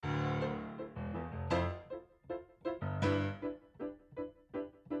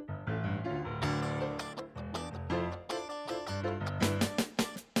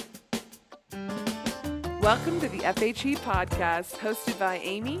Welcome to the FHE podcast, hosted by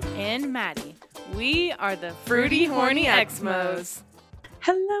Amy and Maddie. We are the Fruity Horny Exmos.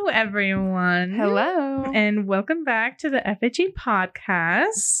 Hello, everyone. Hello. And welcome back to the FHE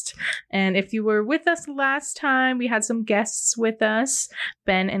podcast. And if you were with us last time, we had some guests with us,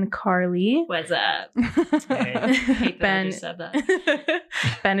 Ben and Carlie. What's up? Hey. I hate that Ben- I just said that.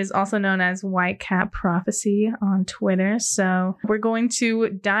 Ben is also known as White Cat Prophecy on Twitter. So we're going to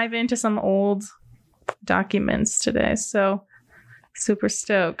dive into some old documents today. So super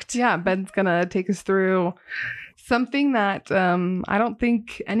stoked. Yeah, Ben's going to take us through something that I don't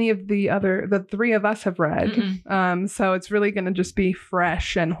think any of the three of us have read. So it's really going to just be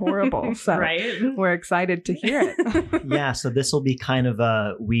fresh and horrible. So Right? we're excited to hear it. Yeah, so this will be kind of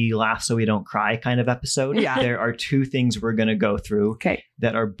a we laugh so we don't cry kind of episode. Yeah. There are two things we're going to go through Okay,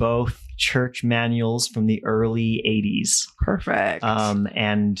 that are both church manuals from the early 80s. perfect.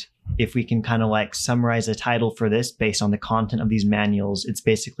 And if we can kind of like summarize a title for this based on the content of these manuals, it's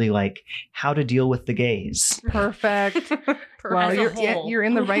basically like how to deal with the gays. Perfect. Well, As a whole. you're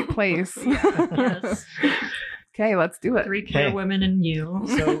in the right place. Yes. Okay, let's do it. 3 queer Okay. women and you.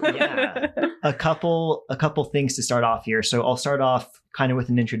 So yeah, a couple things to start off here. So I'll start off kind of with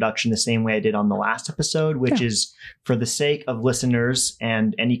an introduction the same way I did on the last episode, which is for the sake of listeners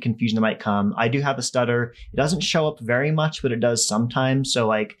and any confusion that might come. I do have a stutter. It doesn't show up very much, but it does sometimes. So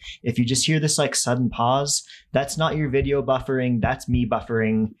like if you just hear this like sudden pause, that's not your video buffering. That's me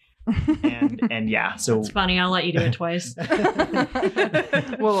buffering. And yeah, so It's funny. I'll let you do it twice.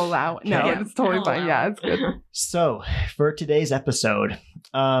 We'll allow it. No, Yeah. it's totally I'll fine. allow Yeah, it. it's good. So for today's episode,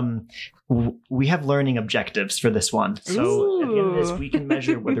 we have learning objectives for this one. So at the end of this, Ooh. we can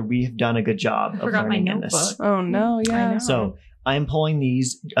measure whether we have done a good job I of forgot my learning in this. notebook. Oh no, I yeah. know. So I am pulling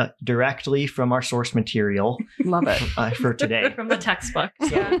these directly from our source material Love it. for today. From the textbook.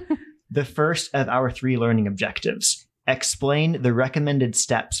 So the first of our 3 learning objectives. Explain the recommended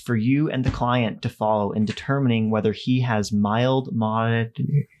steps for you and the client to follow in determining whether he has mild, moderate,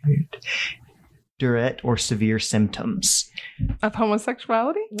 or severe symptoms. Of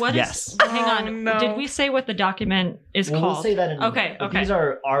homosexuality? What is? Yes. Hang Oh, on. no. Did we say what the document is Well, called? we'll say that in Okay, but okay. These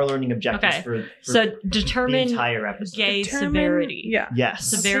are our learning objectives Okay. for So the determine entire episode. gay Determine- severity. Yeah. Yes.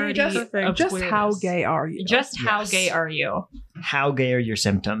 Severity just of just queerness. how gay are you? Just how Yes. gay are you? How gay are your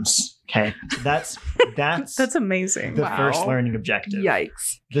symptoms? Okay. So that's That's amazing. the Wow. first learning objective.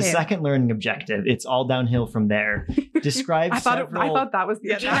 Yikes. The Okay. second learning objective, it's all downhill from there. Describe I thought several. that was the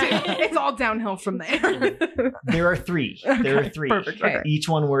Yeah. objective. It's all downhill from there. There are 3. There are Okay, 3. perfect, okay. Each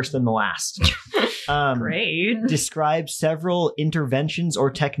one worse than the last. Great. Describe several interventions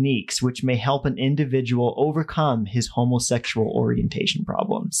or techniques which may help an individual overcome his homosexual orientation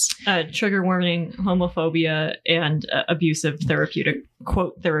problems. Trigger warning, homophobia, and abusive therapeutic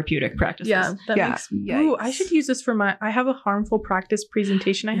practices. Yeah, that Yeah. makes. Ooh, I should use this for I have a harmful practice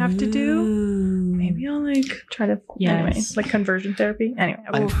presentation I have to do. Maybe I'll try to. Anyway, Yes. conversion therapy. Anyway,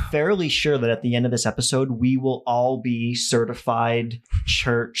 I'm fairly sure that at the end of this episode, we will all be certified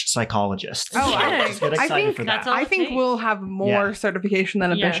church psychologists. Oh, So I just get think- excited for that's that. all I it think takes. we'll have more Yeah. certification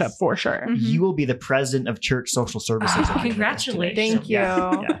than a Yes. bishop for sure. Mhm. You will be the president of church social services. Oh, at the end of this congratulations. today. Thank So,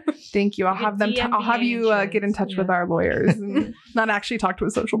 yeah, you. yeah. Thank you. I'll Get have them. I'll have you DMV get in touch with yeah. our lawyers and not actually talk to a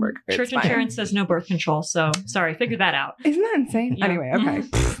social worker. It's Church fine. insurance says no birth control, so sorry, figure that out. Isn't that insane? Yeah. Anyway, okay.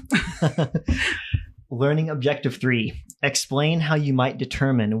 Learning objective 3. Explain how you might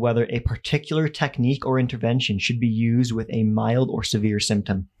determine whether a particular technique or intervention should be used with a mild or severe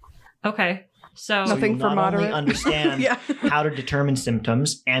symptom. Okay, so So Nothing you'll for not only moderate. understand Yeah. how to determine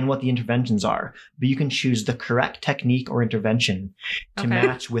symptoms and what the interventions are, but you can choose the correct technique or intervention to Okay.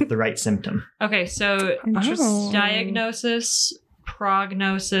 match with the right symptom. okay, so Oh. diagnosis,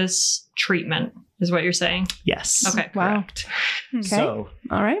 prognosis, treatment is what you're saying. Yes. Okay. Wow. Correct. Okay. So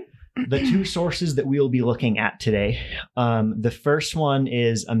All right. the 2 sources that we'll be looking at today, the first one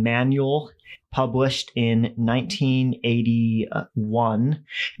is a manual published in 1981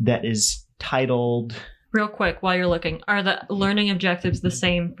 that is titled Real quick, while you're looking, are the learning objectives the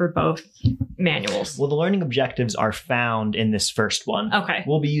same for both manuals? Well, the learning objectives are found in this first one. Okay.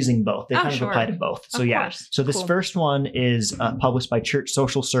 We'll be using both. They Oh, kind of sure. apply to both. So Of yeah. course. So this Cool. first one is published by Church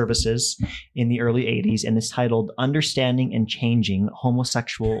Social Services in the early 80s and is titled Understanding and Changing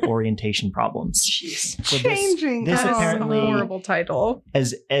Homosexual Orientation Problems. So Changing. this That is apparently- a horrible title.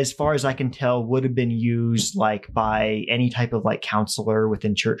 as far as I can tell, would have been used like by any type of like counselor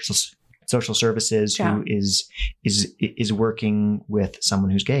within church social services Yeah. who is working with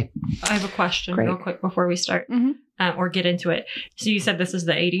someone who's gay. I have a question Great. real quick before we start Mhm. or get into it. So you said this is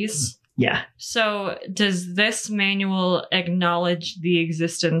the 80s? Yeah. So does this manual acknowledge the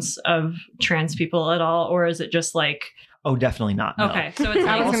existence of trans people at all, or is it just like, Oh, definitely not. No. okay, so it's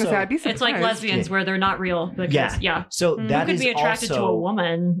I was like, going to say, I'd be surprised. it's like lesbians where they're not real because Yeah. So Mhm. that you is could be attracted to a also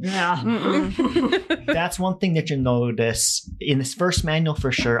woman. Yeah. that's one thing that you'll notice in this first manual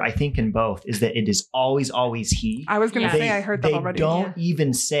for sure. I think in both is that it is always he. I was going to Yeah. say, I heard that They already. don't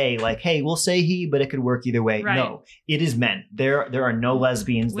even say like, "Hey, we'll say he," but it could work either way. Right. No, it is men. There are no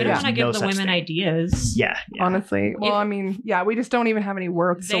lesbians. We don't There's want to no give the such women thing. ideas. Yeah. Honestly. Well, If- I mean, yeah, we just don't even have any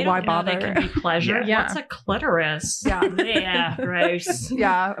words, They so don't why know bother? they can be pleasure. Yeah. What's a clitoris? Yeah. Yeah, gross.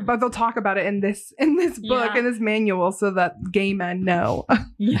 Yeah, but they'll talk about it in this book, Yeah. in this manual, so that gay men know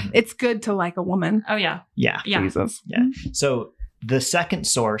Yeah. it's good to like a woman. Oh yeah. Yeah. Yeah. Jesus. So the second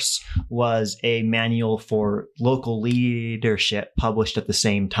source was a manual for local leadership published at the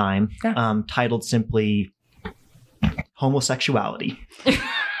same time, Yeah. titled simply Homosexuality.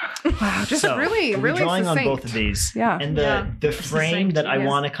 Wow, just So, really, we'll be really drawing succinct. on both of these. Yeah. And Yeah, the frame succinct, that I yes.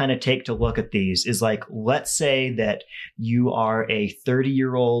 want to kind of take to look at these is like, let's say that you are a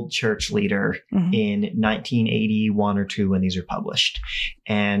 30-year-old church leader Mhm. in 1981 or 2 when these are published.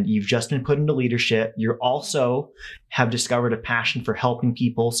 And you've just been put into leadership. You also have discovered a passion for helping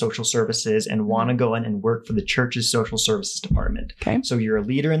people, social services, and want to go in and work for the church's social services department. Okay. So you're a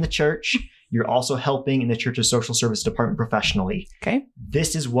leader in the church. You're also helping in the church's social service department professionally. Okay.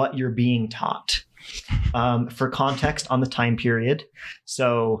 This is what you're being taught. For context on the time period.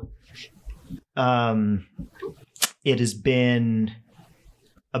 So it has been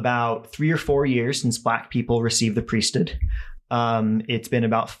about 3 or 4 years since Black people received the priesthood. It's been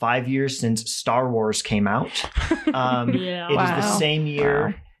about 5 years since Star Wars came out. Yeah. It is the Wow. same year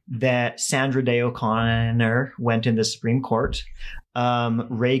Wow. that Sandra Day O'Connor went in the Supreme Court.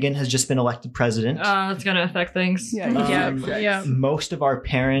 Reagan has just been elected president. It's gonna affect things. Yeah. Yeah. Most of our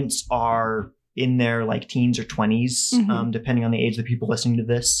parents are in their like teens or 20s, Mhm. depending on the age of the people listening to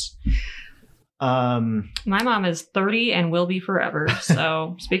this. My mom is 30 and will be forever.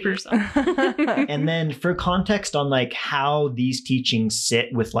 So speak for yourself. And then for context on like how these teachings sit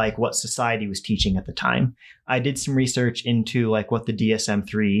with like what society was teaching at the time, I did some research into like what the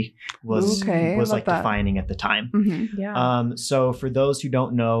DSM-3 was Okay, was love like that. defining at the time. Mhm. Yeah. So for those who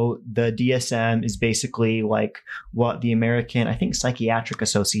don't know, the DSM is basically like what the American, I think, Psychiatric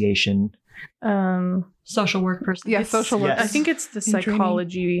Association. Social work person. Yeah, social work. Yes. I think it's the In training.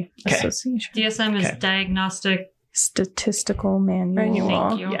 Psychology Okay. Association. DSM is Okay. Diagnostic. Statistical Manual. Manual.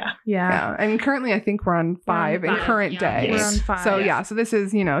 Thank you. Yeah. Yeah. Yeah, and currently I think we're on 5 in five, current yeah. day. Yes. We're on 5. So yeah, so this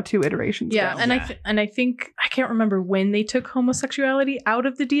is 2 iterations. Yeah, ago. and Yeah. I think I can't remember when they took homosexuality out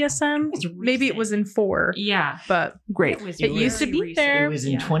of the DSM. It's Maybe it was in 4, Yeah. but Great. was It used to very be recent. there. It was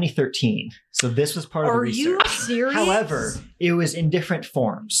in Yeah. 2013. So this was part of the Are research. you serious? However, it was in different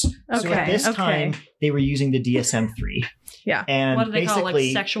forms. So at Okay, this okay. time, they were using the DSM-3. Yeah. And What do they call it? basically,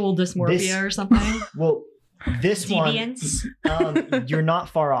 Like sexual dysmorphia this- or something? well, this Deviance? one, you're not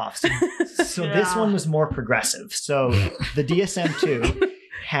far off. So this Yeah. one was more progressive. So the DSM-2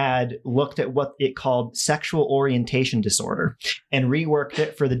 had looked at what it called sexual orientation disorder and reworked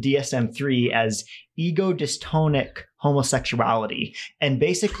it for the DSM-3 as ego dystonic homosexuality. And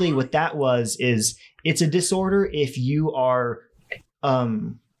basically what that was is it's a disorder if you are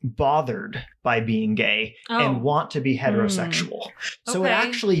bothered by being gay and want to be heterosexual. So it Okay.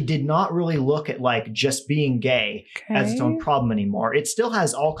 actually did not really look at like just being gay as its own problem anymore. It still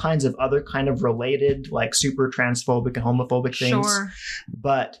has all kinds of other kind of related like super transphobic and homophobic things. Sure.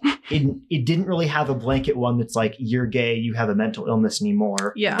 But it didn't really have a blanket one that's like you're gay, you have a mental illness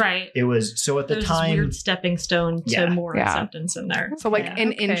anymore. yeah. Right. It was so at the There's time this weird stepping stone to Yeah. more Yeah. acceptance in there. So like Yeah.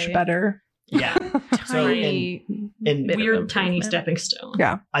 an inch Okay. better. yeah. So Tiny and bit of Weird tiny improvement. stepping stone.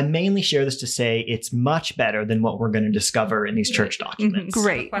 Yeah. I mainly share this to say it's much better than what we're going to discover in these church documents.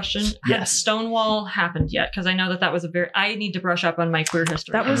 Great. Question: Had Yes. Stonewall happened yet? Because I know that was a very. I need to brush up on my queer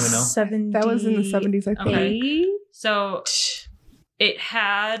history. That was Anyone know? 70. That was in the 70s, I think. Okay. So it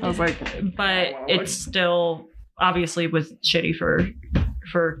had, I was like, but it still obviously was shitty for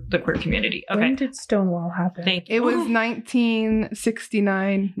the queer community. Okay. When did Stonewall happen? Thank you. it was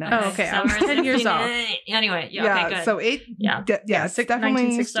 1969. Oh, okay. I was 10 years off. Anyway, yeah, okay, good. so it Yeah. yeah, it's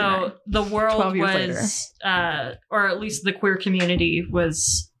definitely 1960. So the 12 world years was, or at least the queer community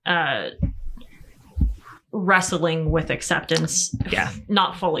was wrestling with acceptance. Yeah.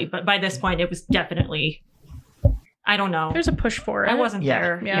 Not fully, but by this point, it was definitely. I don't know. There's a push for it. I wasn't Yeah.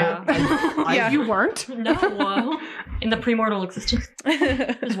 there. Yeah. Yeah. yeah, you weren't. No. In the premortal existence.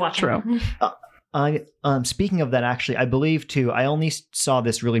 Just watching. True. Speaking of that, actually, I believe too, I only saw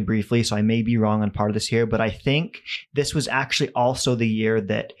this really briefly, so I may be wrong on part of this here, but I think this was actually also the year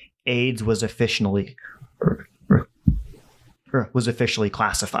that AIDS was officially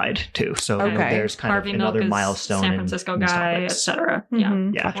classified too. So you know, Okay. there's kind Harvey of Milk another is milestone. San in Francisco these guy, topics. etc. Mhm. Yeah.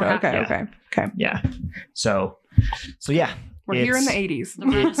 Yeah. Gotcha. We're Okay. happy. Okay. Yeah. So yeah. We're here in the It's- 80s. The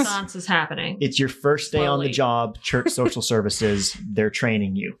Renaissance is happening. It's your first day on the Slowly. job, church social services. They're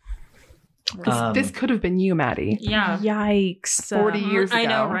training you. This could have been you, Maddie. Yeah. Yikes. 40 years ago. I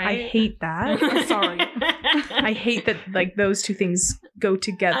know, right? I hate that. I'm sorry. I hate that like those two things go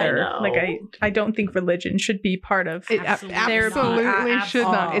together. I know. Like I don't think religion should be part of It Absolutely absolutely not. should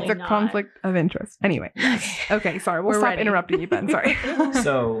not. It's a Absolutely not. conflict of interest. Anyway. Okay, sorry. We'll We're stop ready. interrupting you, Ben. Sorry.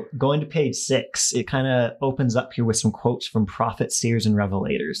 So going to page 6, it kind of opens up here with some quotes from prophets, seers, and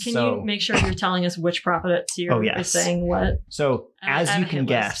revelators. Can so, you make sure you're telling us which prophet seer Oh, yes. is saying what? so I as have you a can hit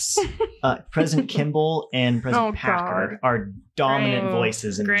guess, President Kimball and President Oh, Packer God. are dominant Great.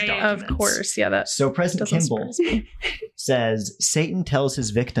 voices in these Great. documents. Of course, yeah, that So President doesn't Kimball surprise me. says Satan tells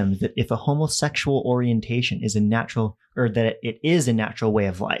his victims that if a homosexual orientation is a natural, or that it is a natural way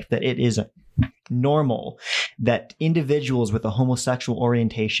of life, that it is normal, that individuals with a homosexual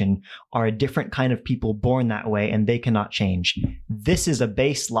orientation are a different kind of people born that way and they cannot change. This is a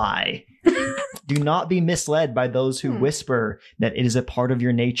base lie. Do not be misled by those who whisper that it is a part of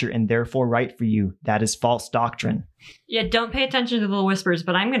your nature and therefore right for you. That is false doctrine. Yeah, don't pay attention to the whispers,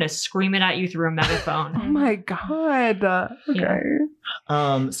 but I'm going to scream it at you through a Oh megaphone. my God. Okay.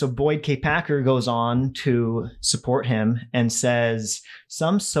 So Boyd K. Packer goes on to support him and says,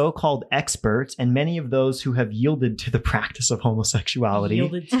 some so-called experts and many of those who have yielded to the practice of homosexuality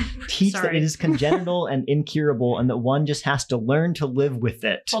Yielded to- teach that Sorry. it is congenital and incurable and that one just has to learn to live with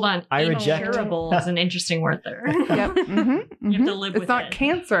it. Hold on. I reject- Incurable is an interesting word there. Yep. You have to live It's with not it.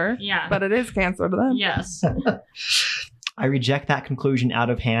 cancer, Yeah. but it is cancer to them. Yes. I reject that conclusion out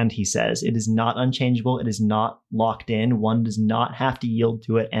of hand, he says. It is not unchangeable. It is not locked in. One does not have to yield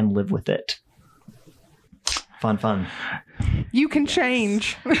to it and live with it. Fun. You can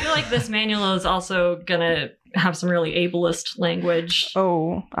change. I feel like this manual is also going to have some really ableist language.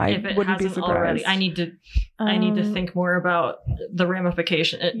 Oh, I if it wouldn't be hasn't surprised. already. I need to think more about the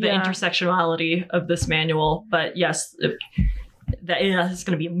ramification, the Yeah. intersectionality of this manual. But yes, that is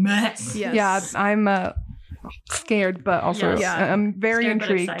going to be a mess. Yes. Yeah, I'm scared, but also Yes. Yeah. I'm very Scared but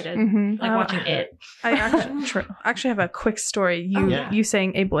intrigued. excited. Mhm. Like watching it. I actually have a quick story. You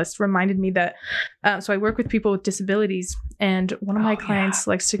saying ableist reminded me that so I work with people with disabilities, and one of my clients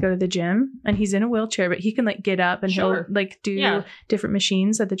likes to go to the gym, and he's in a wheelchair, but he can like get up and Sure. he'll like do Yeah. different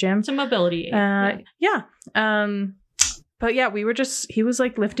machines at the gym. It's a mobility aid. But yeah, he was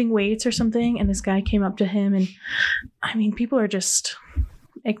like lifting weights or something, and this guy came up to him, and I mean, people are just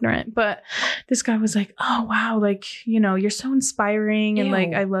ignorant, but this guy was like, oh wow, like, you know, you're so inspiring, and like,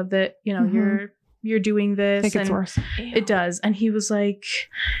 Ew. I love that, you know, Mhm. you're doing this. I think it's and worse. it does. And he was like,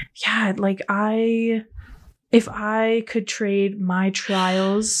 yeah, like if I could trade my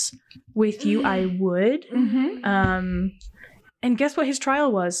trials with you, I would. Mm-hmm. And guess what his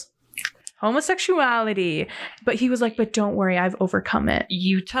trial was? Homosexuality. But he was like, but don't worry, I've overcome it.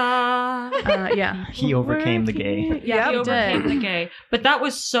 Utah. Yeah. He overcame the gay. Yeah, he he overcame did. the gay. But that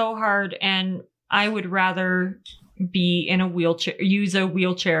was so hard, and I would rather be in a wheelchair, use a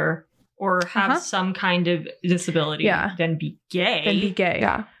wheelchair, or have some kind of disability Yeah. than be gay. Then be gay.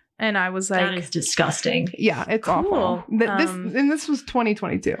 Yeah. And I was That like, is disgusting. Yeah, it's Cool. awful. This was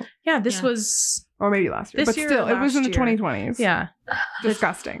 2022 yeah, this Yeah. was, or maybe last year, This but year still, or it was in the last year. 2020s. yeah.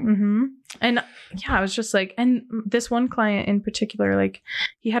 Disgusting. Mm-hmm. And yeah, I was just like, and this one client in particular, like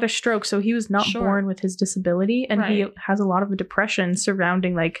he had a stroke, so he was not Sure. born with his disability, and he Right. has a lot of depression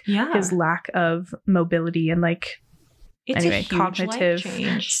surrounding like Yeah. his lack of mobility and like It's anyway, a huge cognitive life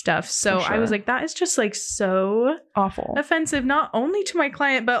change. stuff. So For I was sure. like, that is just like so Awful. offensive, not only to my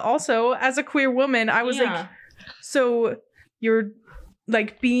client, but also as a queer woman. I was like, Yeah. so you're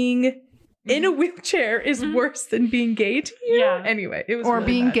like being in a wheelchair is Mhm. worse than being gay to you? Yeah. Anyway, it was Or really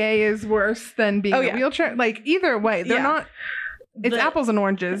being bad. gay is worse than being Oh, in yeah. a wheelchair. Like either way, they're Yeah. not. It's The- apples and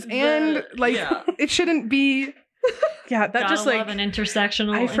oranges, the- and like yeah. it shouldn't be. Yeah, that Gotta just like love an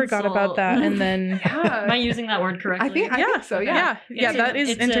intersectional. I forgot about insult. that, and then Am I using that word correctly? I think so. Yeah. yeah, that is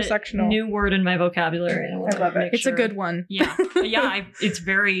It's intersectional. A new word in my vocabulary. And I love it. It's a good one. Yeah, it's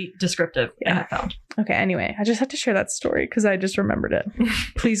very descriptive. Yeah. I found. Okay, anyway, I just had to share that story because I just remembered it.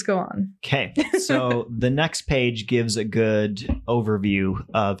 Please go on. Okay, so the next page gives a good overview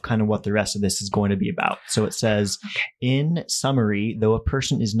of kind of what the rest of this is going to be about. So it says, in summary, though a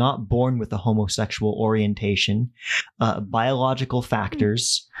person is not born with a homosexual orientation, biological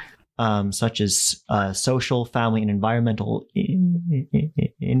factors such as social, family, and environmental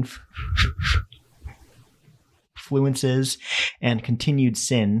influences, and continued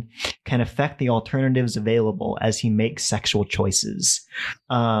sin can affect the alternatives available as he makes sexual choices.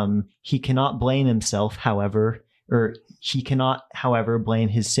 He cannot blame himself, however, blame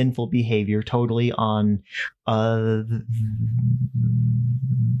his sinful behavior totally on others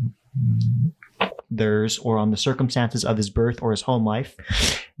or on the circumstances of his birth or his home life,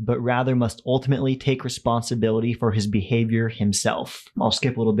 but rather must ultimately take responsibility for his behavior himself. I'll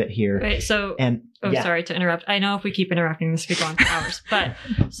skip a little bit here. Wait, so sorry to interrupt. I know if we keep interrupting, this could go on for hours. But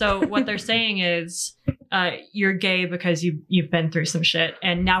so what they're saying is you're gay because you've been through some shit,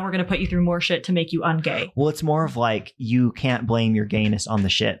 and now we're going to put you through more shit to make you ungay. Well, it's more of like you can't blame your gayness on the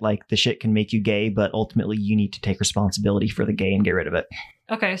shit. Like the shit can make you gay, but ultimately you need to take responsibility for the gay and get rid of it.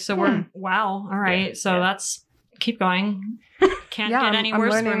 Okay, so wow. All right, Yeah, so that's keep going. Can't get any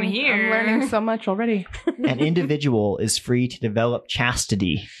worse from here. I'm learning so much already. An individual is free to develop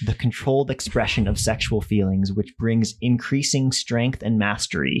chastity, the controlled expression of sexual feelings, which brings increasing strength and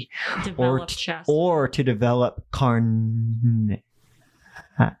mastery, Develop chastity. or to develop carnality,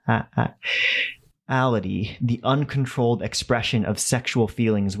 the uncontrolled expression of sexual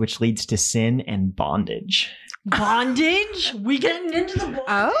feelings, which leads to sin and bondage. Bondage? We getting into the bondage?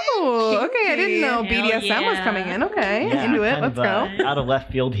 Oh, okay. I didn't know Hell BDSM was yeah. coming in. Okay, Yeah, into it. kind Let's of, go. Out of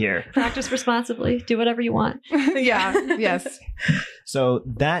left field here. Practice responsibly. Do whatever you want. Yeah. Yes. So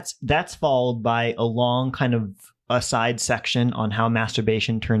that's followed by a long kind of a side section on how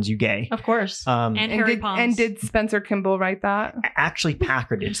masturbation turns you gay. Of course. And Harry Palms. And did Spencer Kimball write that? Actually,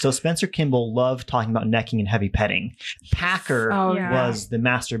 Packer did. So Spencer Kimball loved talking about necking and heavy petting. Packer Oh, yeah. was the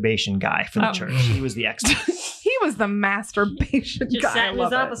masturbation guy for the Oh. church. He was the expert. He was the masturbation Just guy. sat I in his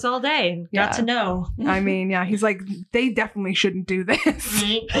love it. office all day and Yeah. got to know. I mean, yeah, he's like, they definitely shouldn't do this.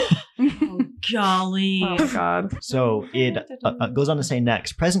 Oh, golly. Oh, God. So it goes on to say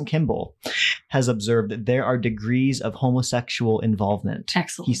next, President Kimball has observed that there are degrees of homosexual involvement.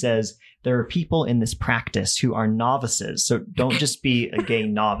 Excellent. He says, there are people in this practice who are novices. So don't just be a gay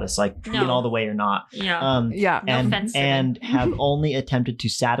novice, like be No. in all the way or not. Yeah. Yeah. No offense to and have only attempted to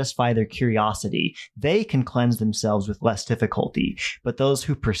satisfy their curiosity. They can cleanse themselves with less difficulty, but those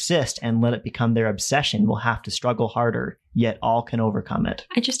who persist and let it become their obsession will have to struggle harder, yet all can overcome it.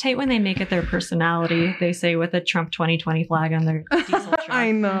 I just hate when they make it their personality. They say with a Trump 2020 flag on their diesel truck.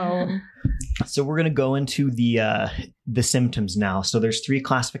 I know. So we're going to go into the symptoms now. So there's 3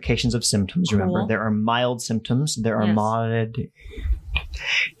 classifications of symptoms. Remember, Cool. there are mild symptoms, there are Yes. moderate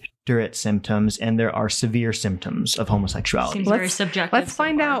symptoms, and there are severe symptoms of homosexuality. Seems Let's- very subjective. Let's so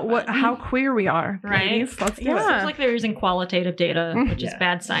find far, out but- how queer we are. Right? Ladies. Let's do Yeah. it. Seems like they're using qualitative data, which is Yeah.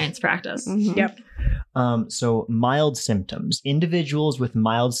 bad science practice. Mhm. Yep. So mild symptoms. Individuals with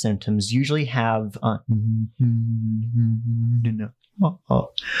mild symptoms usually have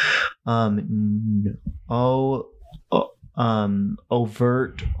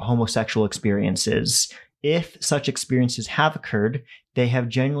overt homosexual experiences. If such experiences have occurred, they have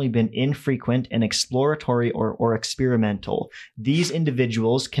generally been infrequent and exploratory or experimental. These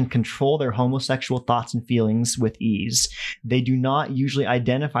individuals can control their homosexual thoughts and feelings with ease. They do not usually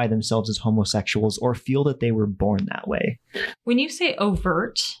identify themselves as homosexuals or feel that they were born that way. When you say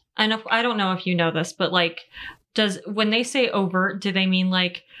overt, I don't know if you know this, but like, when they say overt, do they mean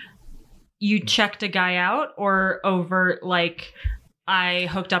like you checked a guy out, or overt like I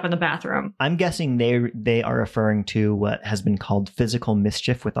hooked up in the bathroom? I'm guessing they are referring to what has been called physical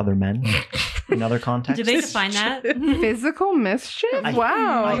mischief with other men in other contexts. Did they define that? Do Physical mischief? I-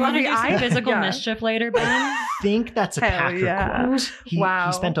 Wow. you want to do some physical yeah. mischief later, Ben? I think that's a Hell Packer yeah. quote. He Wow.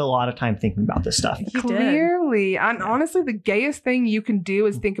 spent a lot of time thinking about this stuff. He did. Clearly. And honestly, the gayest thing you can do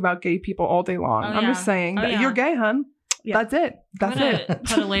is think about gay people all day long. Oh, I'm just yeah. saying. Oh, that yeah. You're gay, hun. Yeah. That's it. That's I'm it. gonna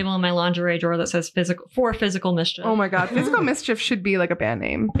put a label in my lingerie drawer that says physical mischief. Oh my God. Physical mischief should be like a band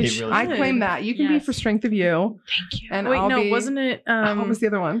name. It really I is. claim that. You can be Yes. for strength of you. Thank you. And Wait, I'll no, be, wasn't it what was the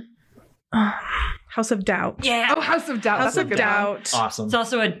other one? House of Doubt? Yeah. Oh, House of Doubt. House That's a of good Doubt. Awesome. It's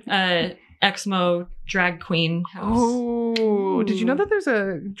also a Exmo drag queen one. house. Oh, did you know that there's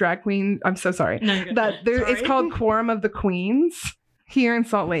a drag queen? I'm so sorry. No, you're good. That there, it's Sorry. called Quorum of the Queens here in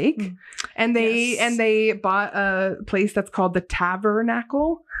Salt Lake, and they bought a place that's called the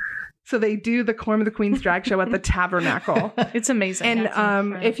Tabernacle. So they do the Quorum of the Queens drag show at the Tabernacle. It's amazing. And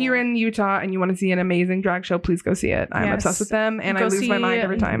That's if you're in Utah and you want to see an amazing drag show, please go see it. I'm Yes. obsessed with them, and Go I lose my see, mind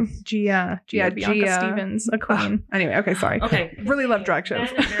every time. Gia Bianca Gia. Stevens, a queen. Anyway, okay, sorry. Okay. Really love drag shows.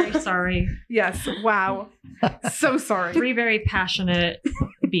 Ben, I'm very sorry. Yes. Wow. So sorry. 3 very passionate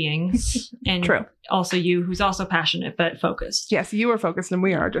beings. And True. also you, who's also passionate but focused. Yes, you are focused, and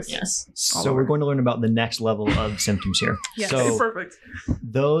we are just. Yes. So we're going to learn about the next level of symptoms here. Yes. So Perfect.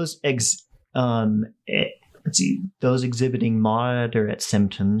 those let's see, those exhibiting moderate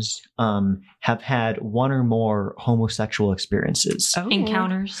symptoms have had one or more homosexual experiences. Oh.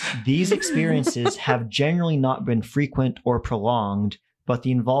 Encounters. These experiences have generally not been frequent or prolonged, but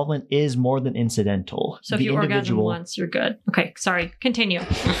the involvement is more than incidental. So if The you orgasm once, you're good. Okay, sorry. Continue.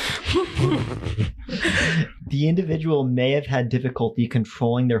 The individual may have had difficulty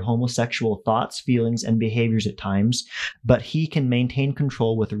controlling their homosexual thoughts, feelings, and behaviors at times, but he can maintain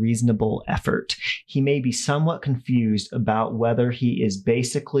control with reasonable effort. He may be somewhat confused about whether he is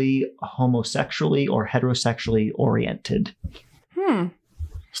basically homosexually or heterosexually oriented.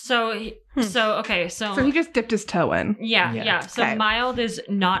 So okay. So he just dipped his toe in. Yeah. So Okay. mild is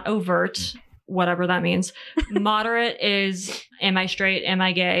not overt, whatever that means. Moderate is, am I straight? Am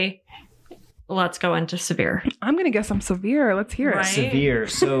I gay? Let's go into severe. I'm going to guess I'm severe. Let's hear Right. it. Severe.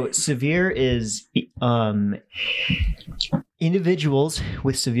 So severe is individuals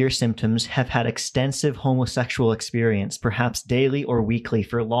with severe symptoms have had extensive homosexual experience, perhaps daily or weekly,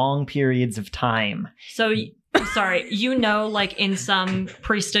 for long periods of time. So, sorry, like in some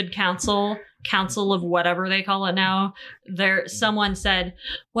priesthood council of whatever they call it now, someone said,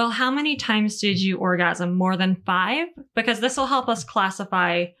 well, how many times did you orgasm? More than 5? Because this will help us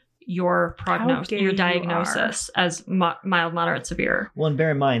classify your prognosis, your diagnosis as mild, moderate, severe. Well, and bear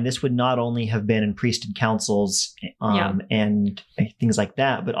in mind, this would not only have been in priesthood councils and things like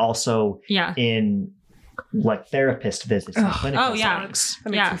that, but also in like therapist visits and clinical settings. That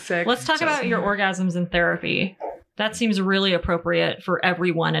makes me sick. Let's talk about your orgasms in therapy. That seems really appropriate for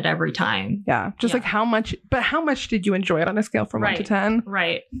everyone at every time. Yeah. Just like how much did you enjoy it on a scale from 1 to 10?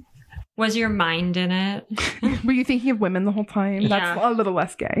 Right. Was your mind in it? Were you thinking of women the whole time? That's a little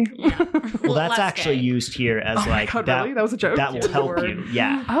less gay. Yeah. Well, that's less actually gay. used here as like God, that. really? That was a joke? That will help you.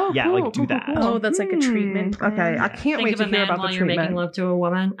 Yeah. Oh, yeah. cool, Like do cool, that. cool, cool. Oh, that's like a treatment plan. Okay. I can't Think wait of to a hear man about the while you're making treatment. love to a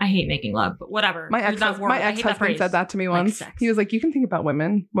woman. I hate making love, but whatever. My ex-husband said that to me once. sex. He was like, you can think about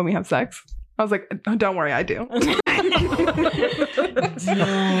women when we have sex. I was like, oh, don't worry, I do.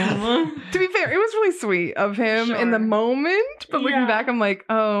 To be fair, it was really sweet of him in the moment, but looking back, I'm like,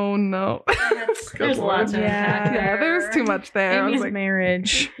 oh no. There's lots of Yeah, there's too much there. I was like,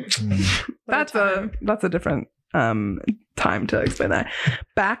 marriage. that's a different time to explain that.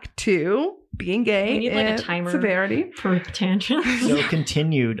 Back to being gay. We need like a and timer severity. for tangents. So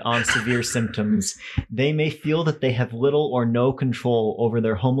continued on severe symptoms, they may feel that they have little or no control over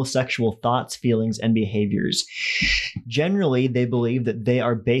their homosexual thoughts, feelings, and behaviors. Generally, they believe that they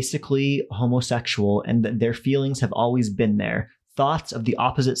are basically homosexual and that their feelings have always been there. Thoughts of the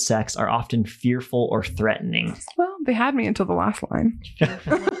opposite sex are often fearful or threatening. Well, they had me until the last line.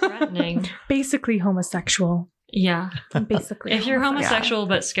 Fearful and threatening. Basically homosexual. Yeah. Basically. If you're homosexual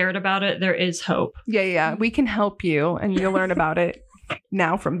but scared about it, there is hope. Yeah. We can help you, and you'll learn about it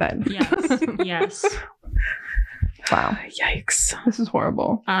now from Ben. Yes. Wow. Yikes. This is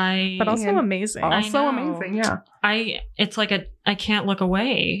horrible. But also amazing. Also know. amazing, yeah. It's like I can't look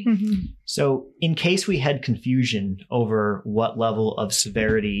away. Mm-hmm. So in case we had confusion over what level of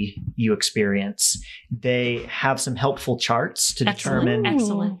severity you experience, they have some helpful charts to determine.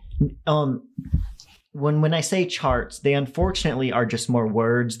 Excellent. When I say charts, they unfortunately are just more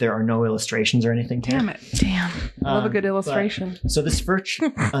words. There are no illustrations or anything. Damn it. Damn. I love a good illustration. So this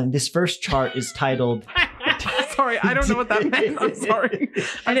first chart is titled. Sorry, I don't know what that meant. I'm sorry.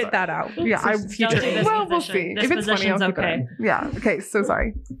 Edit that out. Yeah, Don't do this well, we'll position. see. This If it's funny, I'll position's keep it okay. in. Yeah. Okay. So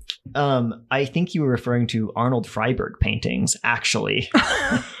sorry. I think you were referring to Arnold Freiberg paintings, actually.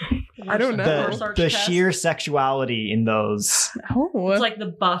 I don't know. The sheer sexuality in those. Oh. It's like the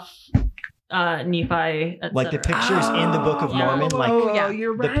buff Nephi, Like the pictures in the Book of Mormon, like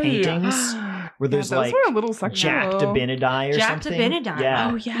you're the right. paintings where there's those like were a little sexual. Jack Abinadi or Jack something. Abinadi.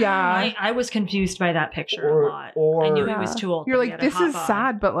 Yeah. Oh yeah. Yeah. I was confused by that picture Or- a lot. or- I knew he Yeah. was too old. You're but he like, had a this hot is bod.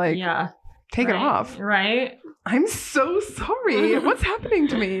 sad, but like, Yeah. take it off. Right. I'm so sorry. What's happening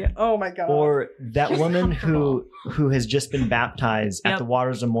to me? Oh my god. Or that woman who has just been baptized at Yep. the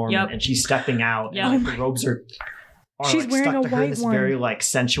waters of Mormon, Yep. and she's stepping out, Yep. and like, the robes are She's like, wearing stuck a to her in white this one. very like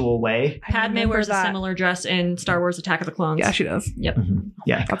sensual way. Padme remember wears that. a similar dress in Star Wars Attack of the Clones. yeah, she does. Yep.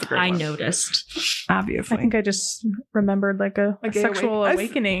 Yeah. That's a great I one. noticed. Obviously. I think I just remembered like a gay sexual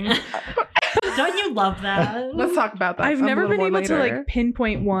awakening. awakening. Don't you love that? Let's talk about that. I've some never little been more able to later. like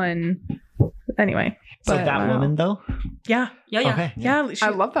pinpoint one. Anyway. So But, that wow. woman though. Yeah. Yeah. Okay. Yeah. I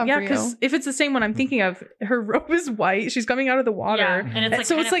love that Yeah, for you. because if it's the same one I'm thinking of, her robe is white. She's coming out of the water. Yeah, and it's like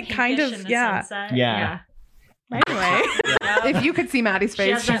so it's like kind pinkish of in the yeah. sunset. Yeah. Anyway. Yeah. If you could see Maddie's She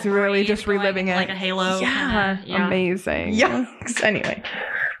face, has that she's really braid just going reliving it. like a halo. Yeah. Yeah. Amazing. Yikes. Anyway.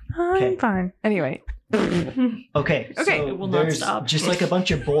 I'm Okay. fine. Anyway, Okay, Okay. so It will not there's stop. just like a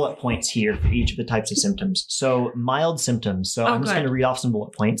bunch of bullet points here for each of the types of symptoms. So mild symptoms. So Oh, I'm just good. going to read off some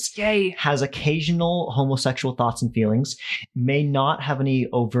bullet points. Yay. Has occasional homosexual thoughts and feelings, may not have any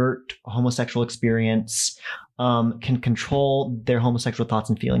overt homosexual experience, can control their homosexual thoughts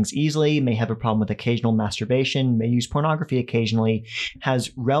and feelings easily, may have a problem with occasional masturbation, may use pornography occasionally, has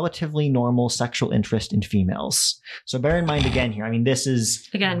relatively normal sexual interest in females. So bear in mind again here, I mean, this is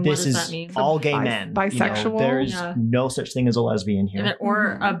Again, this what does is that mean? all gay Bi- men. bisexual? There's Yeah. no such thing as a lesbian here.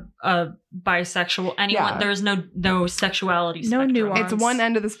 Or a bisexual, anyone. Yeah. There's no sexuality No spectrum. nuance. It's one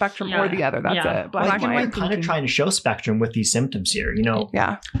end of the spectrum or Yeah. the other. That's Yeah. it. Black Like, and you white. are kind of trying to show spectrum with these symptoms here. You know,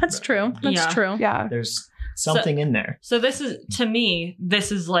 Yeah. That's true. That's Yeah. true. Yeah. there's something in there. So this is, to me,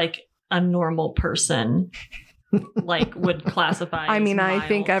 this is like a normal person, like would classify. I as mean, I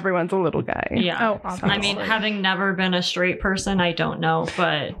think mild. everyone's a little gay. Yeah. Oh, obviously. I mean, having never been a straight person, I don't know,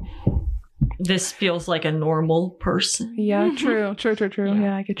 but this feels like a normal person. Yeah, true. Yeah.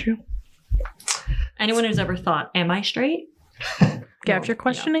 Yeah, I get you. Anyone who's ever thought, "Am I straight?" Yeah, if you're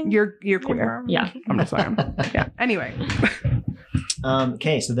questioning, You're queer. Yeah. I'm just saying. Yeah. Anyway.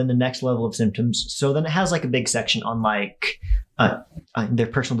 Okay, so then the next level of symptoms. So then it has like a big section on like their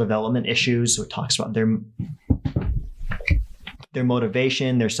personal development issues. So it talks about their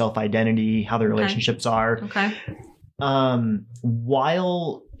motivation, their self-identity, how their relationships are. Okay.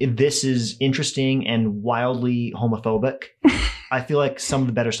 While this is interesting and wildly homophobic, I feel like some of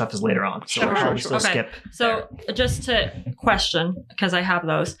the better stuff is later on. So Sure, I'll sure. just Okay. skip. So just to question, because I have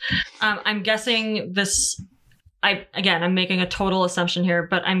those, I'm guessing this. I'm making a total assumption here,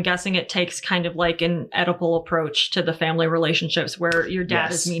 but I'm guessing it takes kind of like an Oedipal approach to the family relationships where your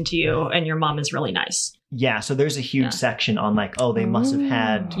dad Yes. is mean to you and your mom is really nice. Yeah, so there's a huge Yeah. section on like, oh, they must have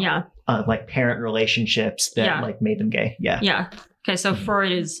had Yeah. like parent relationships that Yeah. like made them gay. Yeah. Yeah. Okay. So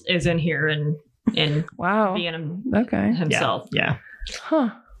Freud is in here and Wow. being him, Okay. himself. Yeah. Huh.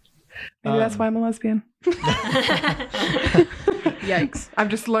 Maybe that's why I'm a lesbian. Yikes. I've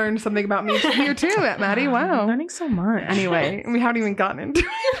just learned something about me here too, Maddie. I'm Wow. learning so much. Anyway, we haven't even gotten into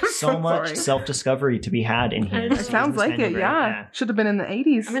it. So much Sorry. self-discovery to be had in here. It It sounds like it, yeah. Should have been in the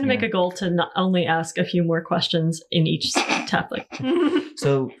 80s. I'm going to make a goal to not only ask a few more questions in each topic.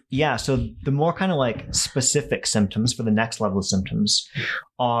 So the more kind of like specific symptoms for the next level of symptoms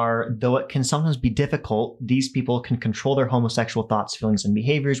are, though it can sometimes be difficult, these people can control their homosexual thoughts, feelings, and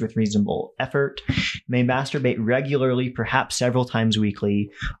behaviors with reasonable effort, may masturbate regularly, perhaps several times weekly,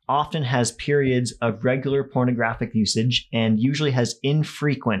 often has periods of regular pornographic usage, and usually has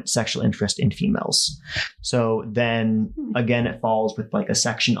infrequent sexual interest in females. So then again, it falls with like a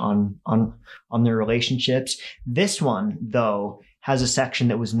section on their relationships. This one, though, has a section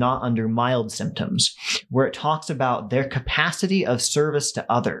that was not under mild symptoms, where it talks about their capacity of service to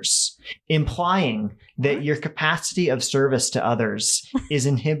others, implying that your capacity of service to others is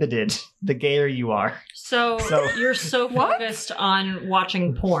inhibited the gayer you are. So you're so What? focused on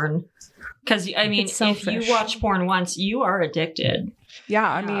watching porn. Because, I mean, It's if selfish. you watch porn once, you are addicted. Yeah,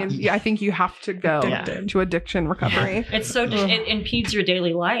 I mean, I think you have to go Addicted. to addiction recovery. It's so, it impedes your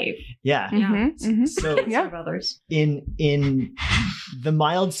daily life. Yeah. Mhm, mhm. So Yeah. Serve others. in the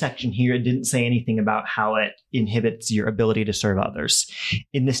mild section here, it didn't say anything about how it inhibits your ability to serve others.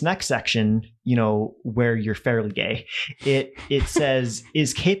 In this next section, you know, where you're fairly gay, it says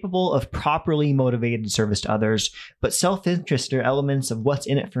is capable of properly motivated service to others, but self-interest or elements of what's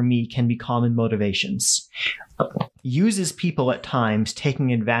in it for me can be common motivations. Uses people at times,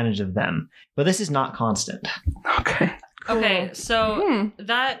 taking advantage of them, but this is not constant. Okay. Okay, so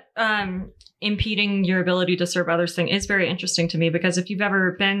that impeding your ability to serve others thing is very interesting to me, because if you've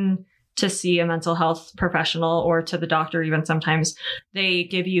ever been to see a mental health professional or to the doctor, even sometimes they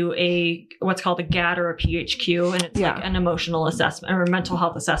give you a what's called a GAD or a PHQ, and it's Yeah. like an emotional assessment or mental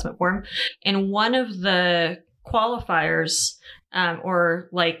health assessment form. And one of the qualifiers or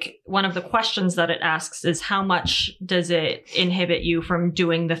like one of the questions that it asks is how much does it inhibit you from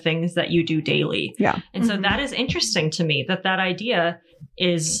doing the things that you do daily? Yeah. And so that is interesting to me, that idea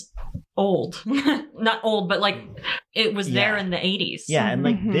is old. Not old, but like it was there in the 80s. Yeah, and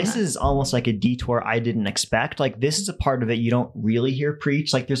like Mhm. this is almost like a detour I didn't expect. Like this is a part of it you don't really hear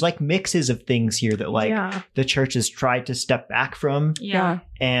preached. Like there's like mixes of things here that like Yeah. the church has tried to step back from, Yeah.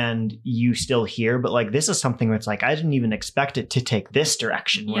 and you still hear, but like this is something where it's like I didn't even expect it to take this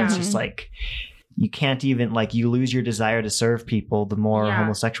direction, where it's Yeah. just like you can't even like you lose your desire to serve people the more Yeah.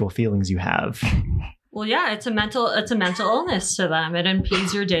 homosexual feelings you have. Well, yeah, it's a mental illness to them. It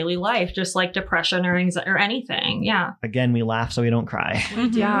impedes your daily life, just like depression or anxiety or anything. Yeah. Again, we laugh so we don't cry.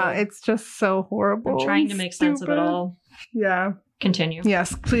 Yeah, it's just so horrible. I'm trying to and make sense of it stupid. all. Yeah. Continue.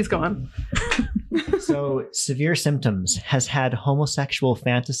 Yes, please go on. So, severe symptoms: has had homosexual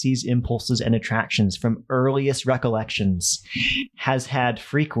fantasies, impulses, and attractions from earliest recollections. Has had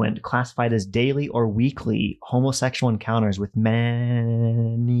frequent, classified as daily or weekly, homosexual encounters with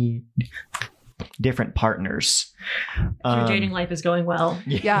many different partners. Your dating life is going well.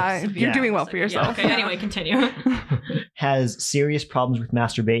 Yeah, you're doing well for yourself. Yeah, okay, anyway, continue. Has serious problems with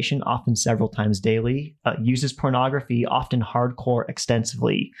masturbation, often several times daily. Uses pornography, often hardcore,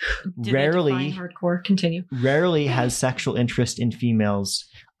 extensively. Did they define hardcore? Continue. Rarely has sexual interest in females.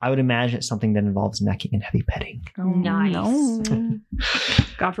 I would imagine it's something that involves necking and heavy petting. Oh, nice. No.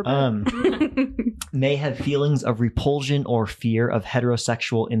 God forbid. May have feelings of repulsion or fear of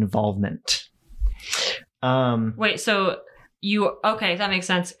heterosexual involvement. Wait, so okay, that makes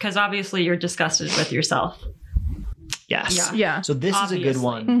sense, because obviously you're disgusted with yourself. Yes. Yeah. So this is a good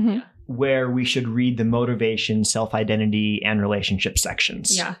one Mm-hmm. where we should read the motivation, self-identity, and relationship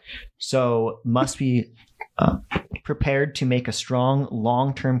sections. Yeah. So must be prepared to make a strong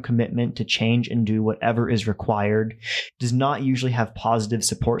long-term commitment to change and do whatever is required. Does not usually have positive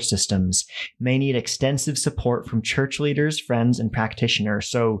support systems. May need extensive support from church leaders, friends, and practitioners.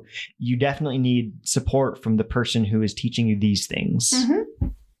 So you definitely need support from the person who is teaching you these things. Mm-hmm.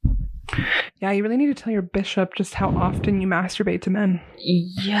 Yeah, you really need to tell your bishop just how often you masturbate to men.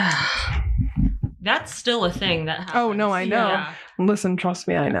 Yeah. That's still a thing that happens. Oh, no, I know. Yeah. Listen, trust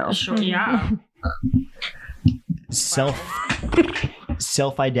me, I know. Sure, yeah.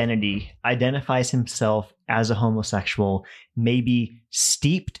 Self-identity. Identifies himself as a homosexual, may be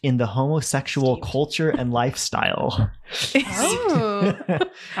steeped in the homosexual culture and lifestyle. Oh,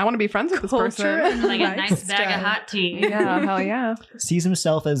 I want to be friends with this person. Like a nice bag of hot tea. Yeah, hell yeah. Sees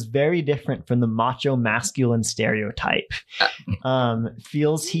himself as very different from the macho masculine stereotype.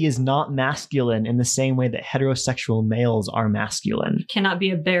 Feels he is not masculine in the same way that heterosexual males are masculine. Cannot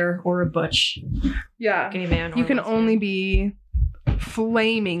be a bear or a butch Yeah. gay man. You or can lesbian. only be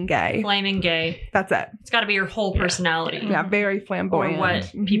flaming gay. Flaming gay. That's it. It's got to be your whole personality. Yeah, very Or flamboyant. what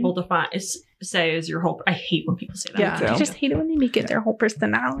Mhm. people say is your whole. I hate when people say that. Yeah. too. I just hate it when they make it their whole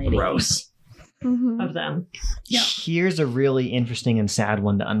personality. Gross Mhm. of them. Yeah. Here's a really interesting and sad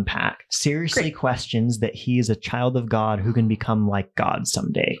one to unpack. Seriously questions that he is a child of God who can become like God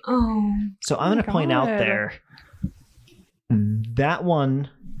someday. Oh. So I'm going to point out God. there that one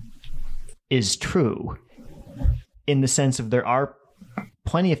is true in the sense of there are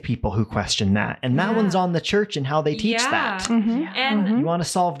plenty of people who question that. And that Yeah. one's on the church and how they teach Yeah. that. Mhm. And Mhm. You want to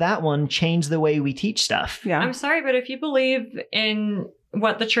solve that one, change the way we teach stuff. Yeah. I'm sorry, but if you believe in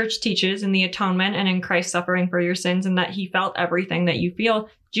what the church teaches in the atonement and in Christ suffering for your sins and that he felt everything that you feel,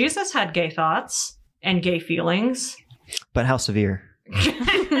 Jesus had gay thoughts and gay feelings. But how severe?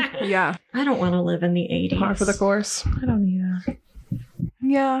 Yeah. I don't want to live in the 80s. Par for the course. I don't either.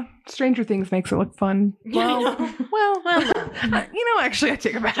 Yeah. Stranger Things makes it look fun. Well, Actually, I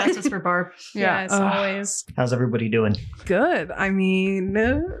take it back. justice for Barb. Yeah. Yes, Ugh. always. How's everybody doing? Good. I mean,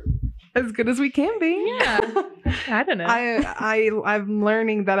 as good as we can be. Yeah. I don't know. I'm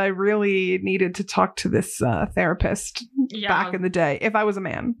learning that I really needed to talk to this therapist Yeah. back in the day if I was a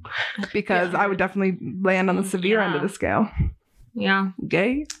man, because Yeah. I would definitely land on the severe end of the scale. Yeah.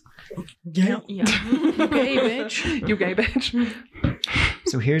 Gay? Yeah. You gay bitch. You gay bitch.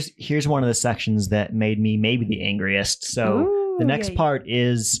 So here's one of the sections that made me maybe the angriest. So Ooh, the next yay. part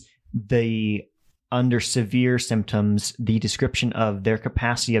is the under severe symptoms, the description of their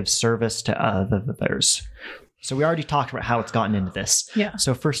capacity of service to others. So we already talked about how it's gotten into this. Yeah.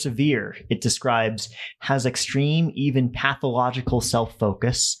 So for severe, it describes has extreme, even pathological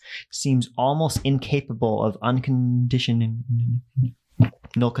self-focus, seems almost incapable of unconditional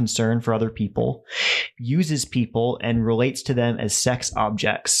concern for other people, uses people and relates to them as sex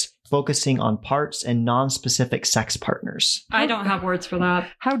objects, focusing on parts and non-specific sex partners. I don't have words for that.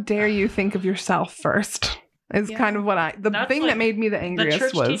 How dare you think of yourself first? Is Yeah. kind of what the That's thing like- that made me the The angriest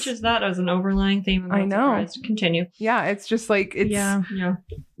church was. teaches that as an overlying theme. I'm I not know. surprised. Continue. Yeah, it's just like it's Yeah. Yeah.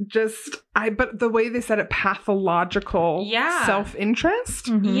 just but the way they said it, pathological Yeah. self-interest.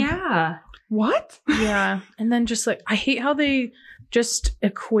 Mhm. Yeah. What? Yeah. And then just like, I hate how they just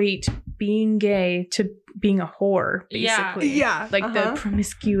equate being gay to being a whore, Yeah. basically. Yeah, Like uh-huh. the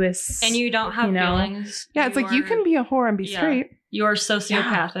promiscuous. And you don't have You know? feelings. Yeah, it's like you can be a whore and be Yeah. straight. You are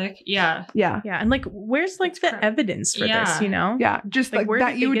sociopathic. Yeah. Yeah. Yeah. And like, where's like the crap. evidence for Yeah. this, you know? Yeah. Just like Like, where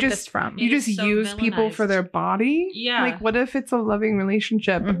that did you they would get just this from? you It is just so use people for villainized. their body. Yeah. Like what if it's a loving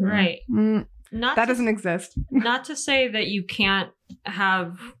relationship? Mhm. Right. Mm, Not that to, doesn't exist. not to say that you can't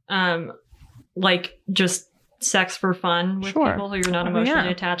have like just sex for fun with Sure. people who you're not Oh, emotionally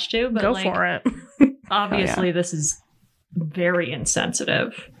yeah. attached to, but Go like for it. obviously this is very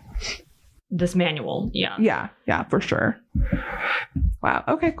insensitive. this manual. Yeah. Yeah, for sure. Wow.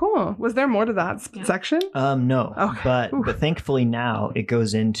 Okay, cool. Was there more to that section? No. Okay. But thankfully now it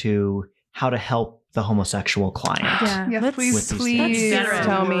goes into how to help the homosexual client. Yeah. Yes, please That's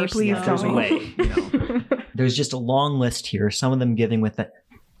tell me. worse, Please though. tell There's a me. way. There's just a long list here, some of them giving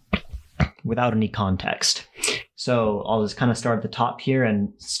without any context. So I'll just kind of start at the top here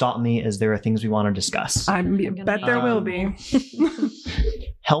and stop me as there are things we want to discuss. I gonna bet there will be.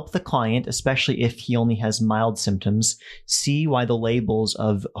 Help the client, especially if he only has mild symptoms, see why the labels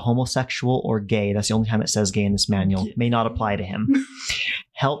of homosexual or gay, that's the only time it says gay in this manual, may not apply to him.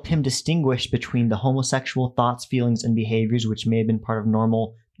 Help him distinguish between the homosexual thoughts, feelings, and behaviors which may have been part of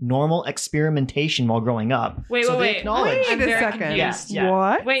normal experimentation while growing up. Wait. they acknowledge. I'm Wait a very second. confused. Yeah.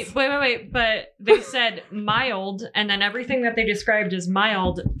 What? Wait. But they said mild, and then everything that they described as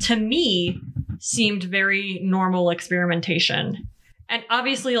mild to me seemed very normal experimentation. And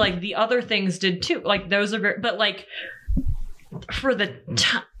obviously, like, the other things did too. Like, those are very, but like, for the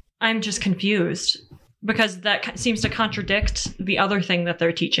I'm just confused because that seems to contradict the other thing that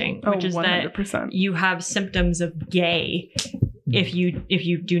they're teaching, which is 100%. that you have symptoms of gay if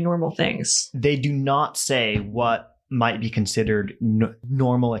you do normal things. They do not say what might be considered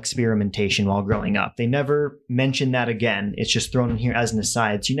normal experimentation while growing up. They never mention that again. It's just thrown in here as an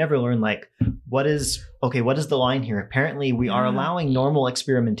aside. So you never learn, like, what is the line here? Apparently we are allowing normal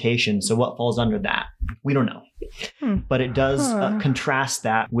experimentation. So what falls under that? We don't know. But it does contrast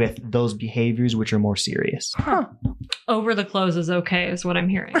that with those behaviors which are more serious. Over the clothes is okay, is what I'm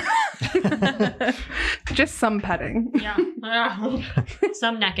hearing. Just some petting. Yeah.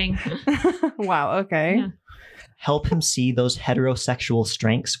 Some necking. Wow, okay. Yeah. Help him see those heterosexual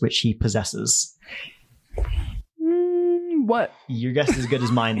strengths which he possesses. What? Your guess is as good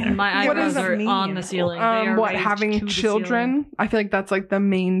as mine there. My What eyebrows does that are mean? on the ceiling. They are What, raised having to the children? I feel like that's like the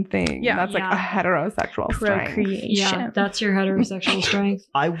main thing. Yeah. That's like Yeah. a heterosexual strength. ceiling. Procreation. Yeah, that's your heterosexual strength.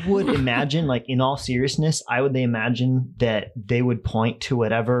 I would imagine, like, in all seriousness, I would imagine that they would point to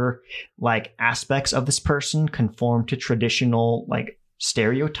whatever, like, aspects of this person conform to traditional, like,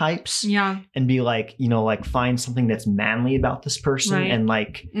 stereotypes Yeah. and be like, like, find something that's manly about this person Right. and,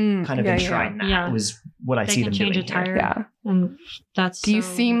 like, kind of enshrine that Yeah. was what I They see can them change doing a tire. here. Yeah. And that's Do you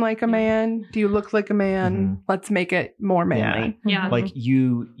so- seem like a man? Do you look like a man? Mhm. Let's make it more manly. Yeah. Like,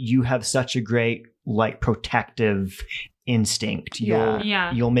 you have such a great, like, protective instinct. Yeah.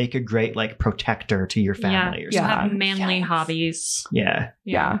 Yeah. You'll make a great, like, protector to your family or You Yeah. something. have manly Yes. hobbies. Yeah.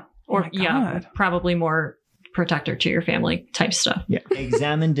 Yeah. Or Oh my God. probably more protector to your family type stuff. Yeah.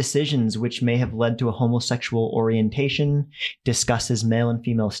 Examine decisions which may have led to a homosexual orientation. Discuss his male and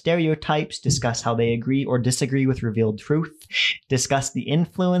female stereotypes. Discuss how they agree or disagree with revealed truth. Discuss the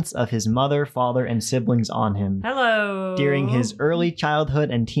influence of his mother, father, and siblings on him Hello. during his early childhood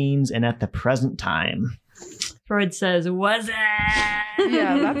and teens and at the present time. Freud says, was it?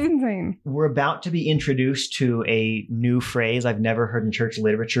 Yeah, that's insane. We're about to be introduced to a new phrase I've never heard in church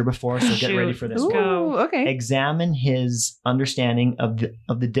literature before, so get Shoot. ready for this Ooh, one. go. okay. Examine his understanding of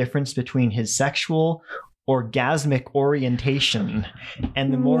the difference between his sexual orgasmic orientation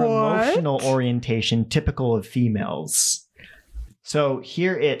and the more What? emotional orientation typical of females. So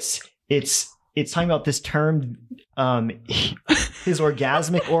here it's talking about this term, his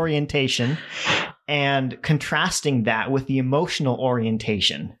orgasmic orientation, and contrasting that with the emotional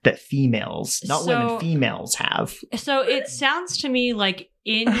orientation that females, not So- women, females have. So it sounds to me like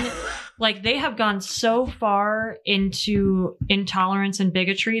like they have gone so far into intolerance and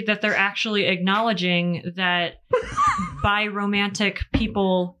bigotry that they're actually acknowledging that biromantic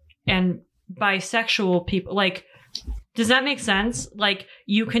people and bisexual people, like, does that make sense? Like,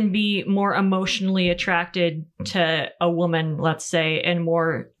 you can be more emotionally attracted to a woman, let's say, and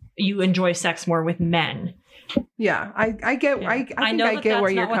you enjoy sex more with men. Yeah, I get. Yeah. I think know I that get that's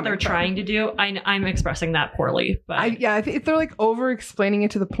where you're not what coming they're from. trying to do. I'm expressing that poorly, but If they're like over explaining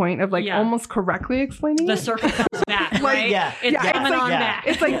it to the point of like Yeah. almost correctly explaining the it. circle comes back, Like, right? yeah, It's yeah, coming it's on like- back.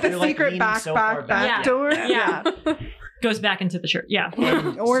 It's like the They're, like, secret leaning so far back. door. Yeah. Goes back into the shirt. Yeah.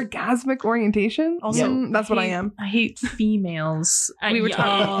 Orgasmic orientation. Also, that's what I am. I hate females. We were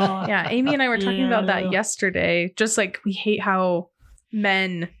talking. Yeah, Amy and I were talking about Yeah. that yesterday. Just like we hate how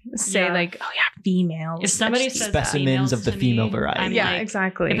men say Yeah. like, "Oh yeah, females." If somebody That's- says Specimens females of the to female me, variety. I'm yeah, like,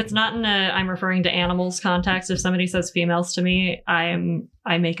 exactly. If it's not in I'm referring to animals context. If somebody says females to me, I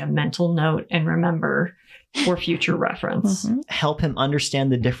make a mental note and remember for future reference. Mhm. Help him understand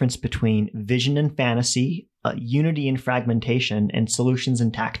the difference between vision and fantasy, unity and fragmentation, and solutions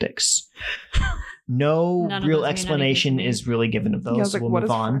and tactics. No None of real those mean explanation anything to me. is really given of those, Yeah, I was so like, we'll what move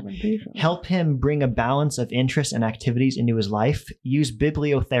is on. fragmentation? Help him bring a balance of interests and activities into his life. Use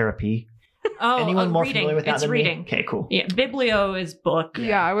bibliotherapy. Anyone more reading. familiar with that It's than reading. me? Okay, cool. Yeah, biblio is book.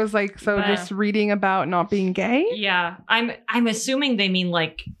 Yeah, I was like, so But- just reading about not being gay? Yeah, I'm assuming they mean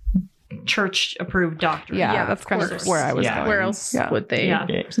like church approved doctrine. Yeah, Yeah, that's of kind course. of where I was Yeah. going. Where else Yeah. would they? Yeah.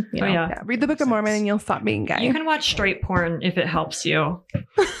 Okay. You know? Oh, yeah. Yeah, read the Book of Mormon and you'll stop being gay. You can watch straight porn if it helps you.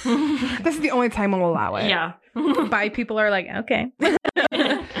 This is the only time we'll allow it. Yeah. Bi people are like, okay.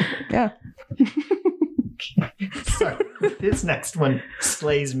 Yeah. Sorry, this next one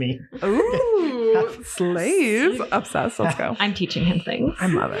slays me. Ooh, slaves. Obsessed. Let's go. I'm teaching him things. I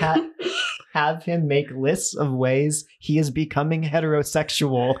love it. Have him make lists of ways he is becoming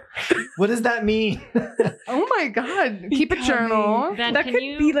heterosexual. What does that mean? Oh my God. Keep a journal. Ben, That can could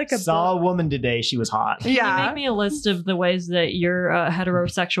you be like a Saw a book. woman today. She was hot. Can you Yeah. make me a list of the ways that you're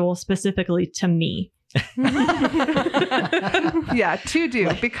heterosexual specifically to me? Yeah, to do.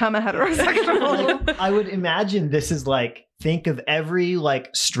 Become a heterosexual. Like, I would imagine this is like, think of every like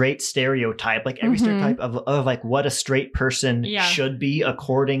straight stereotype, like every Mhm. stereotype of like what a straight person Yeah. should be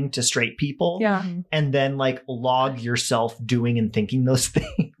according to straight people. Yeah. And then like log yourself doing and thinking those things.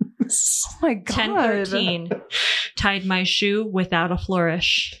 Oh my God. 10:13. Tied my shoe without a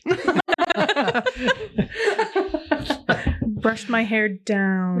flourish. Brushed my hair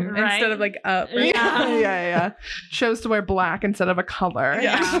down Right? instead of like up. Yeah. Chose to wear black instead of a color.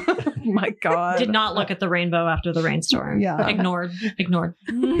 Yeah. Oh my God. Did not look at the rainbow after the rainstorm. Yeah. Ignored.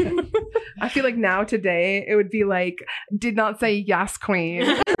 I feel like now today it would be like, did not say yes, queen.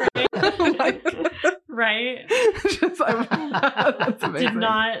 Like, Right? just, that's amazing. Did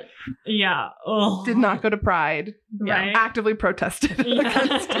not. Yeah. Oh. Did not go to Pride. Right. Actively protested Yeah.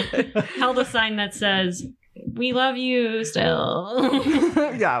 against it. Held a sign that says, "We love you still."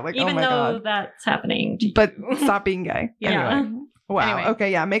 Yeah, like, Even oh my though God. that's happening to you. But stop being gay. Yeah. Anyway. Wow. Anyway.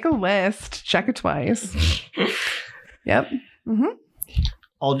 Okay, yeah. Make a list. Check it twice. Yep. Mm-hmm.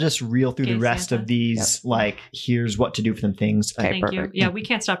 I'll just reel through Gay the rest Santa. of these, like, here's what to do for them things. Okay, Thank you. perfect. Yeah, we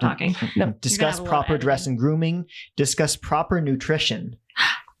can't stop talking. No. Discuss have a lot of proper editing. dress and grooming. Discuss proper nutrition.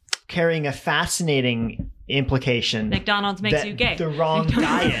 Carrying a fascinating implication McDonald's makes that you gay. the wrong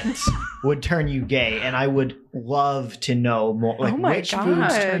diet would turn you gay, and I would love to know more, like Oh my which God.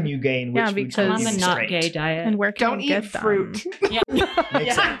 foods turn you gay and which Yeah, foods because- turn I'm on you the not straight. gay diet. And where can Don't I eat get them? fruit.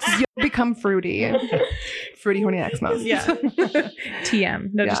 Makes sense. You'll become fruity. Fruity horny Xmas. Yeah. TM.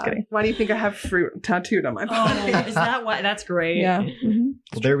 No, just Yeah. kidding. Why do you think I have fruit tattooed on my body? Oh, is that why? That's great. Yeah. Mhm.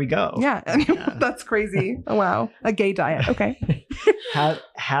 Well, there we go. Yeah. That's crazy. Oh, wow. A gay diet. Okay.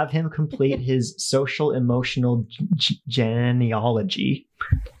 Have him complete his social emotional genealogy.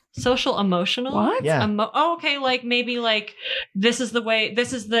 Social emotional. What? Yeah. Okay, like maybe like this is the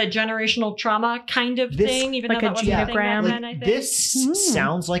generational trauma kind of This- thing, even like though a that wasn't a thing back geogram. then, I think. This Hmm.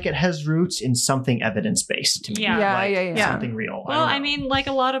 sounds like it has roots in something evidence based to me. Yeah. Yeah, Like, yeah. something real. Well, don't I know. mean, like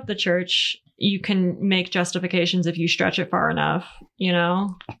a lot of the church, you can make justifications if you stretch it far enough, you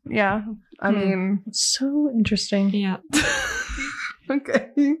know? Yeah. I mean, So interesting. Yeah. okay.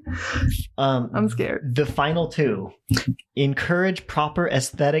 I'm scared. The final two: encourage proper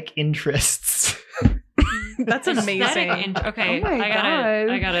aesthetic interests. That's amazing. Okay, Oh my God.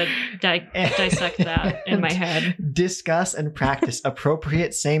 I gotta dissect that in my head. Discuss and practice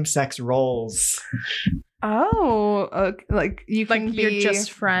appropriate same-sex roles. Oh, like you Like can you're be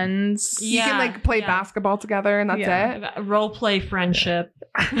just friends. You can Yeah, like play yeah. basketball together and that's Yeah. it. Role play friendship.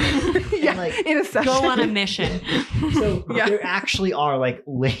 Yeah, like, in a session. Go on a mission. So Yeah. there actually are, like,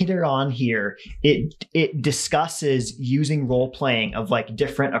 later on here, it discusses using role playing of like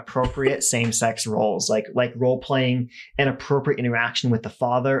different appropriate same-sex roles, like role playing an appropriate interaction with the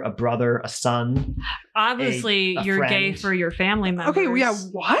father, a brother, a son. Obviously, a you're gay friend. for your family members. Okay, yeah,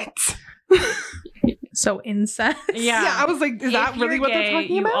 what? So incest. Yeah. I was like, is that If really you're what gay, they're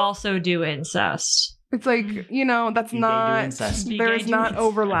talking you about? also do incest. It's like, that's Be gay, do not, incest. Be there gay, is do not incest.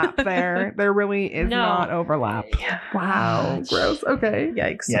 overlap there. There really is No. not overlap. Wow, gross. Okay.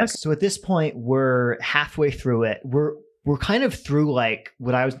 Yikes. Yes. So at this point, we're halfway through it. We're kind of through like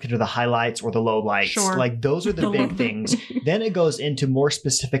what I would consider the highlights or the lowlights. Sure. Like those are the big things. Then it goes into more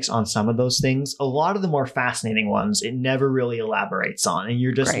specifics on some of those things. A lot of the more fascinating ones, it never really elaborates on, and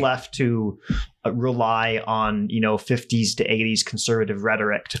you're just Great. left to rely on 50s to 80s conservative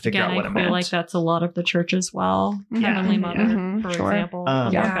rhetoric to figure Again, out what I it feel meant. like that's a lot of the church as well. Yeah. Heavenly Mother, Mhm. for Sure. example.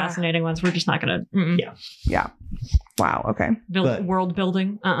 Those Yeah. are fascinating ones. We're just not going to. Yeah. Wow. Okay. But- World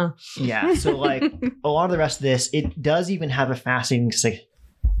building. Yeah. So like a lot of the rest of this, it does even have a fascinating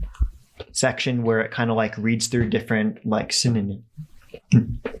section where it kind of like reads through different like synonyms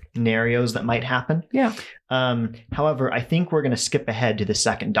scenarios that might happen. Yeah. However, I think we're going to skip ahead to the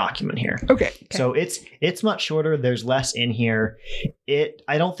second document here. Okay. So it's much shorter. There's less in here.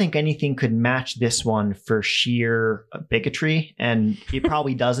 I don't think anything could match this one for sheer bigotry, and it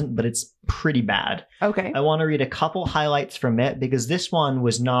probably doesn't, but it's pretty bad. Okay. I want to read a couple highlights from it because this one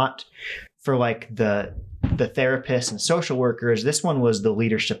was not for like the therapists and social workers. This one was the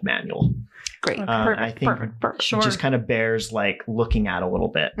leadership manual. Great. I think Perfect. Sure. it just kind of bears like looking at a little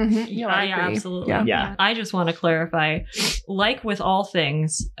bit. Mhm. Yeah, I agree. absolutely. Yeah. I just want to clarify, like with all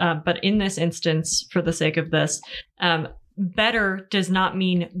things, but in this instance, for the sake of this, better does not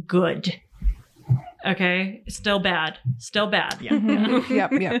mean good. Okay? Still bad. Still bad. Yeah.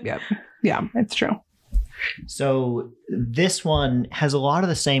 Mhm. Yep. Yeah, it's true. So this one has a lot of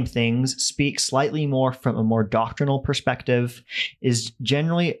the same things, speaks slightly more from a more doctrinal perspective, is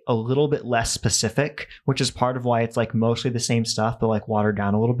generally a little bit less specific, which is part of why it's like mostly the same stuff, but like watered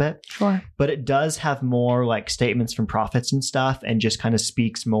down a little bit. Sure. But it does have more like statements from prophets and stuff, and just kind of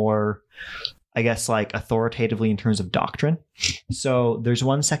speaks more, I guess, like authoritatively in terms of doctrine. So there's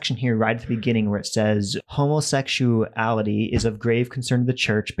one section here right at the beginning where it says homosexuality is of grave concern to the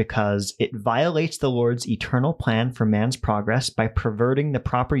church because it violates the Lord's eternal plan for man's progress by perverting the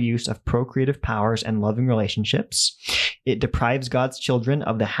proper use of procreative powers and loving relationships. It deprives God's children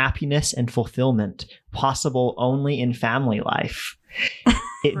of the happiness and fulfillment possible only in family life.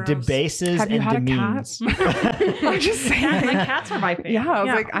 It Gross. debases Have you and had a demeans. I'm just saying. My cats are my favorite. Yeah, I was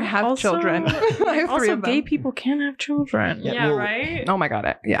Yeah. like, I have Also- children. I have three Also, of them. gay people can have children. Yeah, Yeah, well, right? Oh my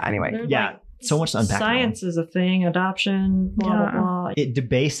god. Yeah. Anyway. They're Yeah, like, so much to unpack now. Science is a thing, adoption, blah, Yeah. blah, blah. It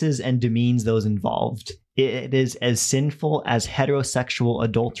debases and demeans those involved. It is as sinful as heterosexual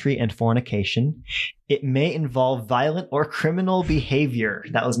adultery and fornication. It may involve violent or criminal behavior.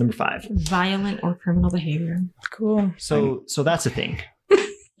 That was number 5. Violent or criminal behavior. Cool. So that's a thing.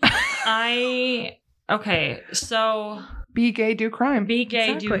 Okay, so Be gay, do crime. be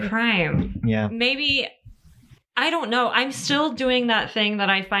gay, do Exactly. crime. Yeah. Maybe, I don't know. I'm still doing that thing that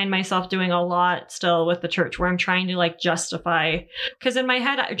I find myself doing a lot still with the church where I'm trying to like justify. Because in my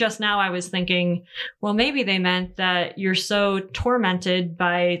head just now I was thinking, well, maybe they meant that you're so tormented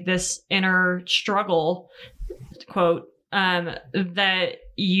by this inner struggle, quote, that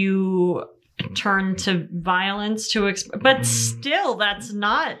you turn to violence to but still that's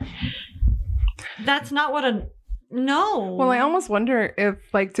not what a no. Well, I almost wonder if,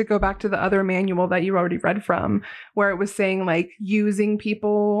 like, to go back to the other manual that you already read from, where it was saying, like, using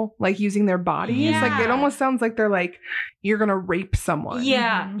people, like, using their bodies. Like, it Yeah. almost sounds like they're like, you're going to rape someone.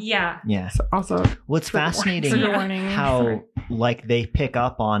 yeah, yeah. Yeah. So also, What's Trigger warning. fascinating Trigger Yeah. warning. how Sorry. like they pick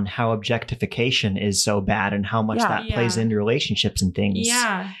up on how objectification is so bad and how much Yeah. that plays Yeah. into relationships and things.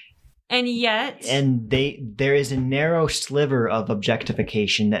 Yeah. And yet And there is a narrow sliver of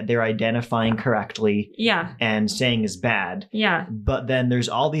objectification that they're identifying correctly yeah. and saying is bad. Yeah. But then there's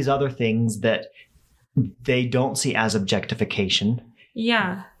all these other things that they don't see as objectification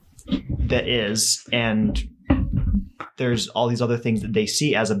Yeah. that is, and there's all these other things that they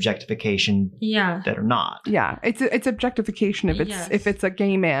see as objectification Yeah. that are not. yeah, it's objectification if Yes. it's a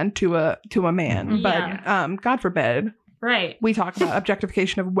gay man to a man. Mhm. But God forbid Right. we talk about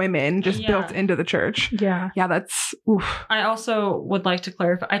objectification of women just Yeah. built into the church. Yeah. Yeah, that's oof. I also would like to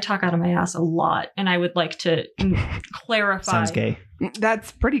clarify. I talk out of my ass a lot, and I would like to clarify. Sounds gay.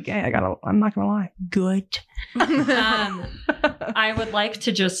 That's pretty gay. I'm not gonna lie. Good. I would like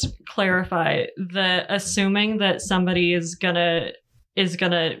to just clarify the assuming that somebody is gonna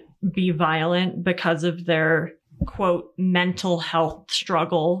be violent because of their quote mental health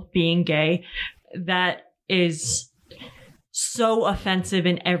struggle being gay. That is so offensive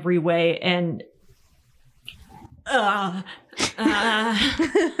in every way, and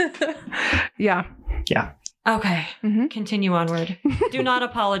Yeah. Yeah. okay. Mhm. Continue onward. Do not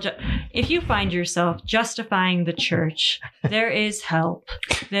apologize. If you find yourself justifying the church, there is help.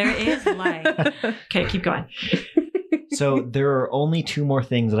 There is light. Okay, keep going. So there are only 2 more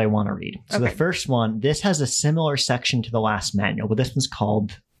things that I want to read. So the Okay. first one, this has a similar section to the last manual, but this one's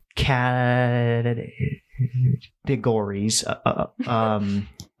called categories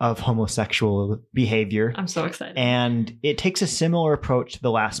of homosexual behavior. I'm so excited. And it takes a similar approach to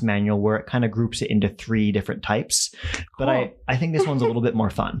the last manual where it kind of groups it into 3 different types. But Cool. I think this one's a little bit more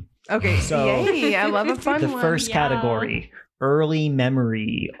fun. Okay. So- Yay! I love a fun The one. first Yeah. category, early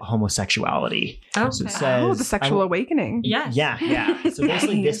memory homosexuality. Okay. So it says, Oh, the sexual awakening. Yes. Yeah, yeah. So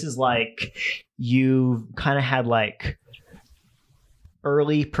basically, Yay. this is like you kind of had like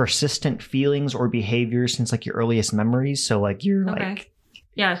early persistent feelings or behaviors since like your earliest memories. So like you're Okay. like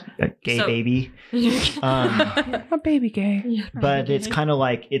Yeah. a gay So- baby. A baby gay. But it's kind of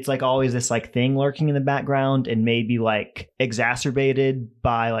like, it's like always this like thing lurking in the background and maybe like exacerbated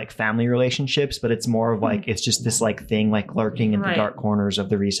by like family relationships, but it's more of like, it's just this like thing like lurking in the Right. dark corners of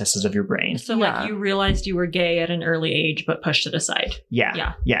the recesses of your brain. So Yeah. like you realized you were gay at an early age, but pushed it aside,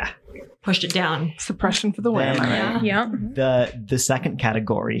 Yeah. pushed it down. Suppression for the win. Then- am I right? Yeah. The second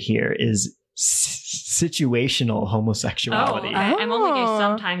category here is situational homosexuality. I'm only gay Oh.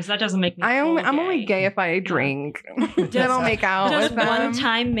 sometimes. That doesn't make me. I'm fully only gay if I drink. I don't make out Does with them. one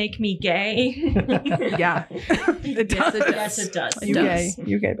time make me gay? Yeah. It does. Yes, it does. You gay.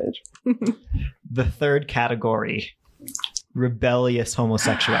 You gay, bitch. The third category, rebellious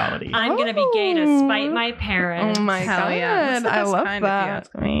homosexuality. I'm gonna be gay to spite my parents. Oh my Hell god. yeah. That's the I best love kind, if you that.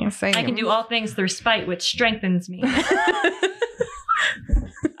 ask me. Same. I can do all things through spite, which strengthens me.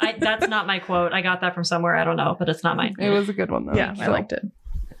 That's not my quote. I got that from somewhere. I don't know, but it's not mine. It was a good one though. Yeah, I So- liked it.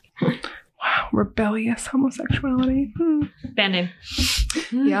 Wow. Rebellious homosexuality. Band name.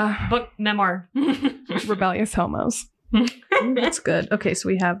 Yeah. Book memoir. Rebellious homos. Ooh, that's good. Okay, so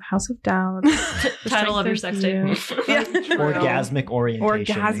we have House of Doubt. Title of your sex tape. Yeah. Orgasmic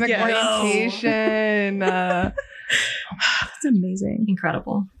orientation. Orgasmic Yes. orientation. That's amazing.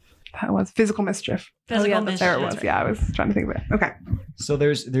 Incredible. That was physical mischief. Physical That's there it was. mischief. Yeah, I was trying to think of it. Okay. So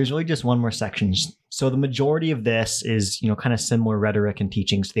there's really just one more section. So the majority of this is, kind of similar rhetoric and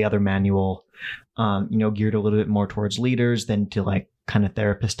teachings to the other manual, geared a little bit more towards leaders than to like kind of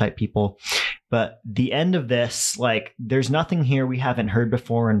therapist type people. But the end of this, like, there's nothing here we haven't heard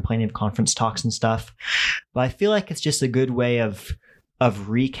before in plenty of conference talks and stuff. But I feel like it's just a good way of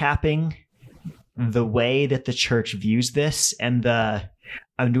recapping the way that the church views this and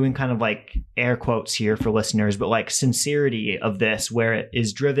I'm doing kind of like air quotes here for listeners, but like sincerity of this, where it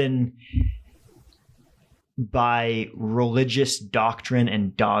is driven by religious doctrine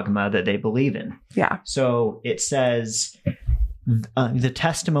and dogma that they believe in. Yeah. So it says the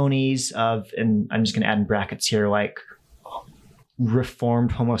testimonies of, and I'm just going to add in brackets here, like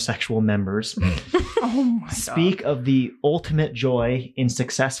reformed homosexual members Oh my speak of the ultimate joy in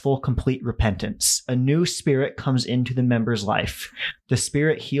successful, complete repentance. A new spirit comes into the member's life. The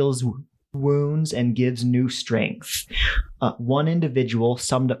spirit heals wounds and gives new strength. One individual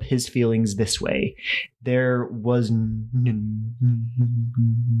summed up his feelings this way: there was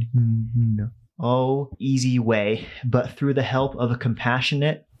no easy way, but through the help of a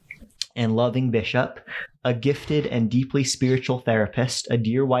compassionate and loving bishop, a gifted and deeply spiritual therapist, a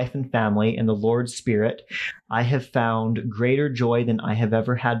dear wife and family, and the Lord's Spirit, I have found greater joy than I have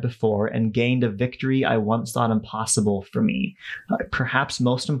ever had before and gained a victory I once thought impossible for me. Perhaps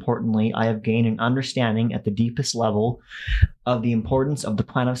most importantly, I have gained an understanding at the deepest level of the importance of the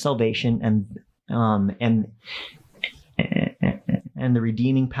plan of salvation and the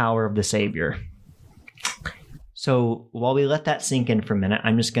redeeming power of the Savior. So while we let that sink in for a minute,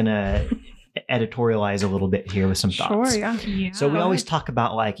 I'm just going to editorialize a little bit here with some thoughts. Sure, yeah. Yeah. So we always talk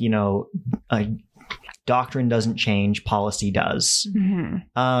about like, doctrine doesn't change, policy does.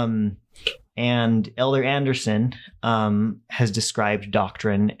 Mm-hmm. And Elder Anderson has described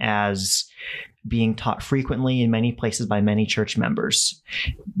doctrine as being taught frequently in many places by many church members.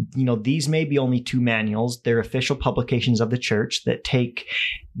 These may be only two manuals. They're official publications of the church that take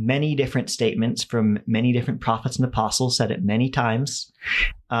many different statements from many different prophets and apostles said it many times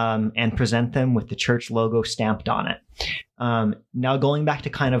and present them with the church logo stamped on it. Now, going back to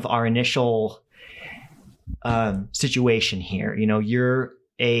kind of our initial situation here, you're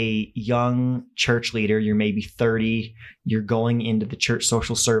a young church leader, you're maybe 30, you're going into the church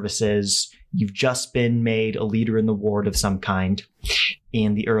social services, you've just been made a leader in the ward of some kind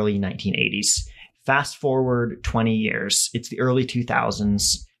in the early 1980s. Fast forward 20 years, it's the early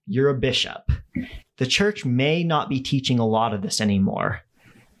 2000s, you're a bishop. The church may not be teaching a lot of this anymore,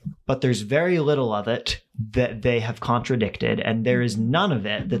 but there's very little of it that they have contradicted, and there is none of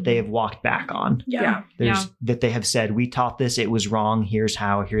it that they have walked back on. Yeah. That they have said, we taught this, it was wrong, here's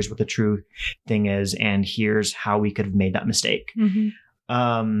what the true thing is, and here's how we could have made that mistake.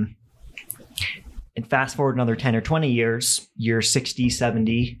 Mm-hmm. And fast forward another 10 or 20 years, you're 60,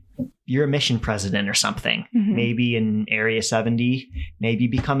 70, you're a mission president or something, Mhm. maybe in Area 70, maybe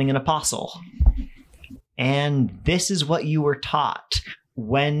becoming an apostle. And this is what you were taught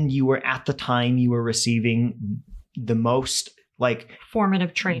when you were at the time you were receiving the most, like,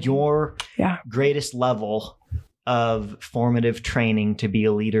 formative training. your Yeah. greatest level of formative training to be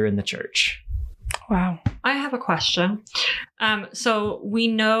a leader in the church. Wow. I have a question. So we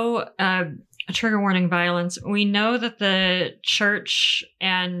know a trigger warning violence. We know that the church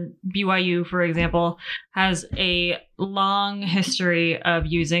and BYU, for example, has a long history of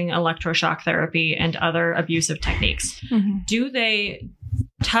using electroshock therapy and other abusive techniques. Mm-hmm. Do they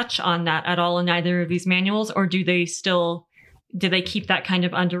touch on that at all in either of these manuals, or do they keep that kind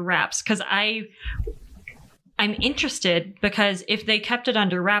of under wraps? Because I'm interested, because if they kept it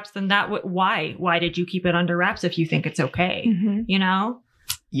under wraps, then why did you keep it under wraps if you think it's okay? Mm-hmm. You know?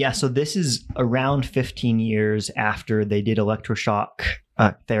 Yeah, so this is around 15 years after they did electroshock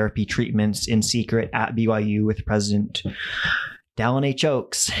therapy treatments in secret at BYU with President Dallin H.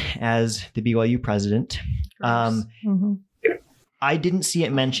 Oaks as the BYU president. Mm-hmm. I didn't see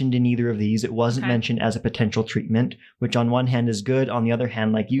it mentioned in either of these. It wasn't mentioned as a potential treatment, which on one hand is good. On the other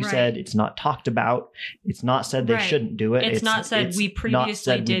hand, like you said, it's not talked about. It's not said they shouldn't do it. It's not said we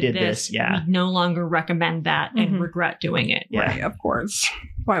previously did this. Yeah. We no longer recommend that and regret doing it. Yeah. Right, of course.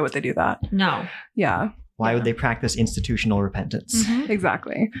 Why would they do that? No. Yeah. Why would they practice institutional repentance? Mm-hmm.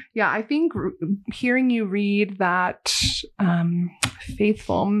 Exactly. Yeah, I think hearing you read that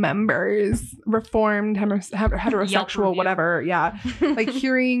faithful members, reformed, heterosexual, whatever. Yeah. Like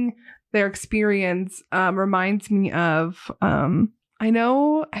hearing their experience reminds me of,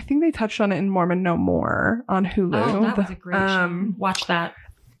 I think they touched on it in Mormon No More on Hulu. Oh, that was a great show. Watch that.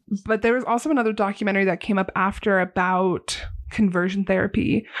 But there was also another documentary that came up after about conversion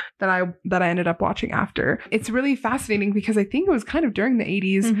therapy that I ended up watching after. It's really fascinating because I think it was kind of during the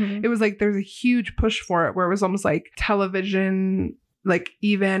 80s. Mm-hmm. It was like there was a huge push for it where it was almost like television, like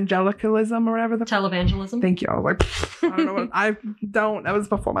evangelicalism or whatever. Televangelism. Thank you. I was like, I don't know that was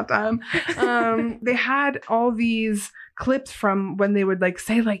before my time. They had all these clips from when they would like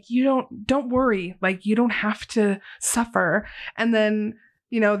say like, don't worry, like you don't have to suffer. And then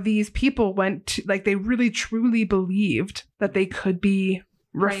these people went to, like, they really truly believed that they could be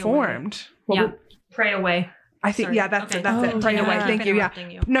reformed. Pray away. I think, that's it. Pray away. Thank you. Yeah.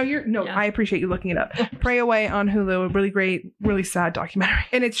 I appreciate you looking it up. Pray Away on Hulu, a really great, really sad documentary.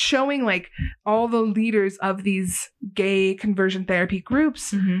 And it's showing like all the leaders of these gay conversion therapy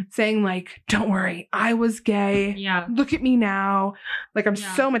groups saying like, don't worry, I was gay. Yeah. Look at me now. Like, I'm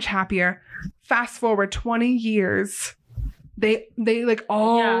so much happier. Fast forward 20 years. They like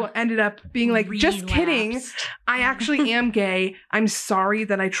all ended up being like, just kidding. I actually am gay. I'm sorry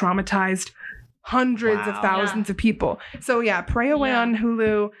that I traumatized hundreds of thousands of people. So Pray Away on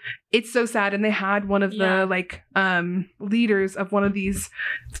Hulu. It's so sad. And they had one of the like leaders of one of these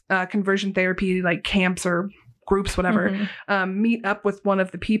conversion therapy like camps or groups, whatever, meet up with one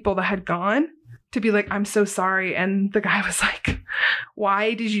of the people that had gone to be like, I'm so sorry. And the guy was like,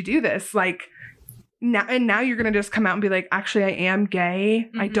 why did you do this? Like, now you're going to just come out and be like, actually, I am gay.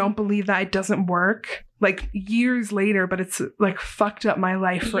 I don't believe that. It doesn't work. Like years later, but it's like fucked up my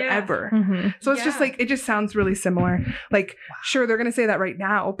life forever. Mm-hmm. So it's just like, it just sounds really similar. Like, sure, they're going to say that right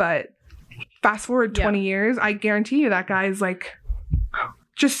now, but fast forward 20 years, I guarantee you that guy is like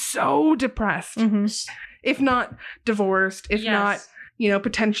just so depressed. If not divorced, if not,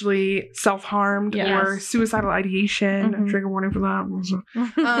 potentially self-harmed or suicidal ideation. Trigger warning for that.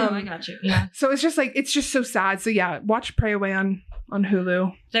 I got you. Yeah. So it's just like, it's just so sad. So watch Pray Away on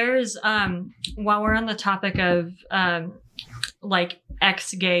Hulu. There's, while we're on the topic of like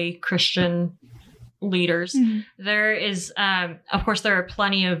ex-gay Christian leaders, there is, of course, there are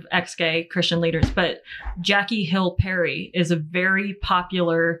plenty of ex-gay Christian leaders, but Jackie Hill Perry is a very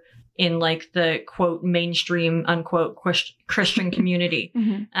popular in like the quote mainstream unquote Christian community.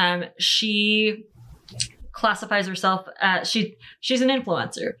 She classifies herself as she's an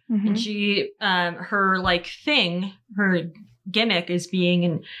influencer, and she her like thing, her gimmick is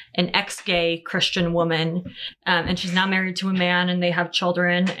being an ex-gay Christian woman, and she's now married to a man and they have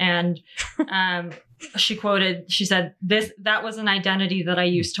children, and she said, that was an identity that I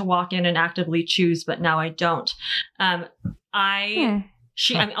used to walk in and actively choose, but now I don't. I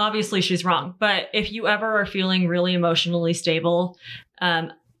mean, obviously she's wrong, but if you ever are feeling really emotionally stable,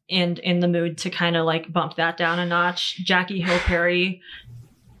 and in the mood to kind of like bump that down a notch, Jackie Hill Perry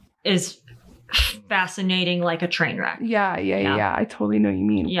is fascinating, like a train wreck. Yeah. I totally know what you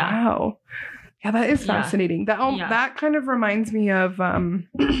mean. Yeah. Wow. Yeah, that is fascinating. That kind of reminds me of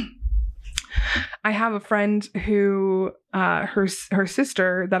I have a friend who her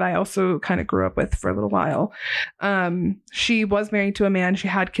sister that I also kind of grew up with for a little while. She was married to a man. She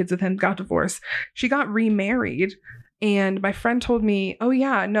had kids with him, got divorced. She got remarried. And my friend told me, oh,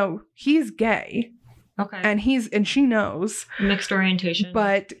 yeah, no, he's gay. Okay. And she knows. Mixed orientation.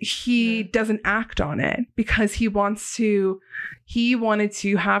 But he doesn't act on it because he wanted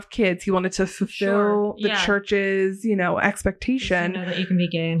to have kids. He wanted to fulfill the church's, expectation. You know that you can be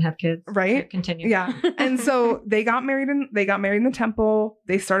gay and have kids. Right? Okay, continue. Yeah. And so they got married in the temple.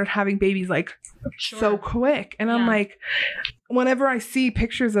 They started having babies like so quick. And I'm like, whenever I see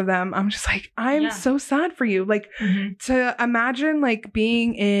pictures of them, I'm just like, I'm so sad for you. Like to imagine like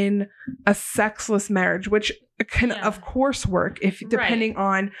being in a sexless marriage, which can of course work if depending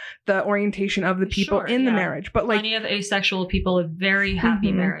on the orientation of the people in the marriage. But like plenty of asexual people have very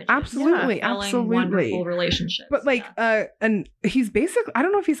happy marriages. Absolutely. Absolutely. Wonderful relationships. But like and he's basically, I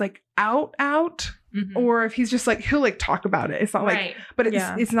don't know if he's like out or if he's just like he'll like talk about it. It's not like, but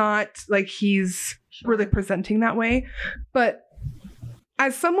it's not like he's really presenting that way. But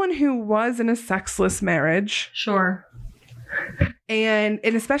as someone who was in a sexless marriage, and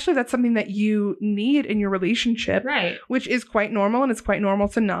especially that's something that you need in your relationship, which is quite normal, and it's quite normal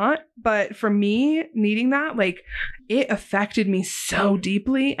to not. But for me, needing that, like, it affected me so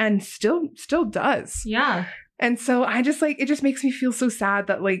deeply, and still does. Yeah. And so I just like, it just makes me feel so sad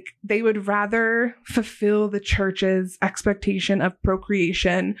that like they would rather fulfill the church's expectation of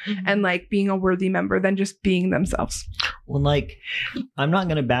procreation and like being a worthy member than just being themselves. Well, like, I'm not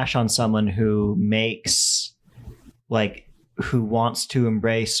going to bash on someone who makes like, who wants to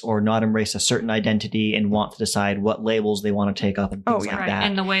embrace or not embrace a certain identity and want to decide what labels they want to take up and things like that.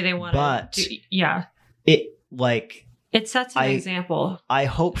 And the way they want it sets an example. I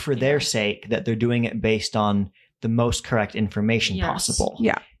hope for their sake that they're doing it based on the most correct information possible.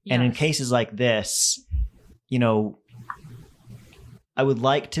 Yeah. And in cases like this, I would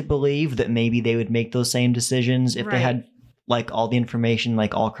like to believe that maybe they would make those same decisions if they had like all the information,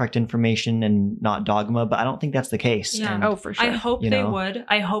 like all correct information and not dogma, but I don't think that's the case. Yeah. And, for sure. I hope they would.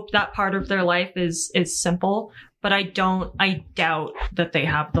 I hope that part of their life is simple, but I doubt that they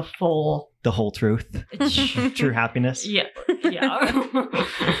have the whole truth, true happiness. Yeah.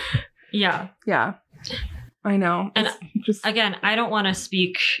 I know. And again, I don't want to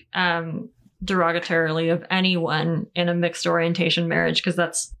speak derogatorily of anyone in a mixed orientation marriage, because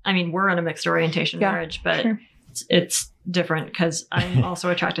we're in a mixed orientation marriage, but it's different because I'm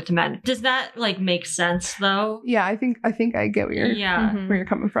also attracted to men. Does that like make sense though? Yeah, I think I get where you're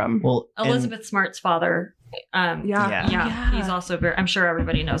coming from. Well, Elizabeth Smart's father, he's also very, I'm sure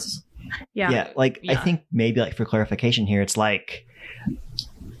everybody knows. I think maybe like for clarification here, it's like,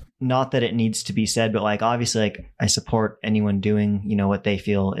 not that it needs to be said, but like obviously like I support anyone doing, what they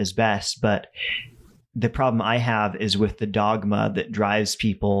feel is best, but the problem I have is with the dogma that drives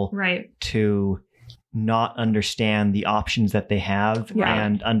people to not understand the options that they have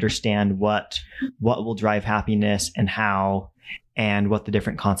and understand what will drive happiness and how, and what the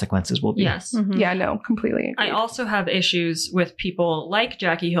different consequences will be. Yes. Yeah, no, completely agree. I also have issues with people like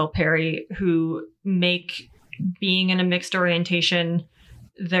Jackie Hill Perry who make being in a mixed orientation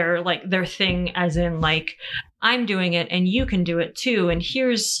their thing, as in like, I'm doing it and you can do it too. And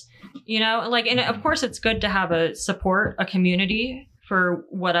here's, and of course it's good to have a community for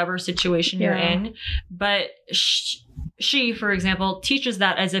whatever situation you're in. But she, for example, teaches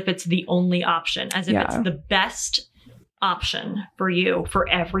that as if it's the only option, as if it's the best option for you, for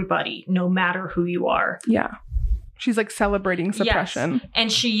everybody, no matter who you are. Yeah. She's like celebrating suppression. Yes. And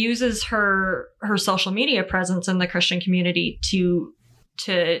she uses her social media presence in the Christian community to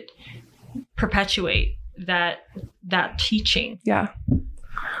perpetuate that teaching. Yeah.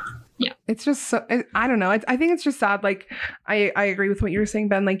 It's just so, I don't know. I think it's just sad. Like, I agree with what you were saying,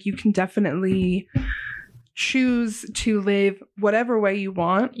 Ben. Like, you can definitely choose to live whatever way you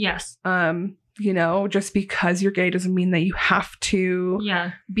want. Yes. Just because you're gay doesn't mean that you have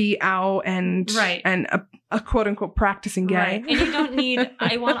to be out and a quote unquote practicing gay. Right. And you don't need,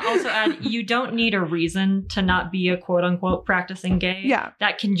 I want to also add, you don't need a reason to not be a quote unquote practicing gay. Yeah.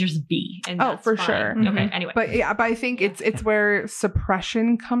 That can just be. And that's for sure. Okay. Anyway. But I think it's where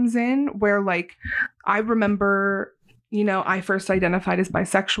suppression comes in, where like, I remember, I first identified as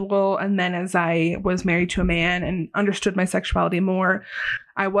bisexual, and then as I was married to a man and understood my sexuality more,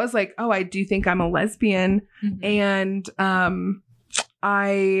 I was like, oh, I do think I'm a lesbian. And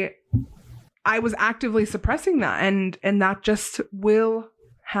I was actively suppressing that, and that just will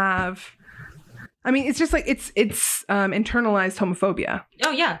have, it's just like, it's internalized homophobia.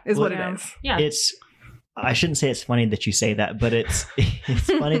 Oh yeah. Is what it is. Yeah. I shouldn't say it's funny that you say that, but it's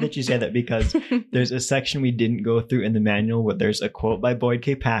funny that you say that because there's a section we didn't go through in the manual where there's a quote by Boyd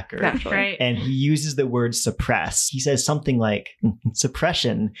K. Packer. Naturally. Right. And he uses the word suppress. He says something like,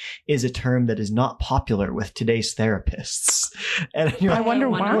 suppression is a term that is not popular with today's therapists. And you're I like, wonder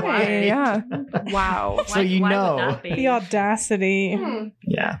wonder why. why. Yeah. Wow. So you why know. would that be? The audacity.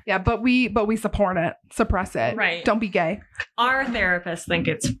 Yeah. Yeah, but we support it. Suppress it. Right. Don't be gay. Our therapists think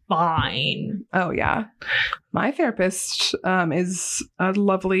it's fine. Oh yeah. My therapist is a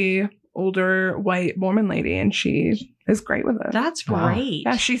lovely older white Mormon lady, and she is great with it. That's Wow. great.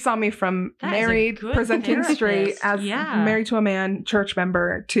 Yeah, she saw me from That is a married, good presenting therapist. straight as Yeah. married to a man, church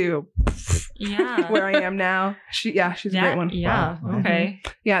member, to Yeah. where I am now. She's a great one. Yeah. Wow. Okay.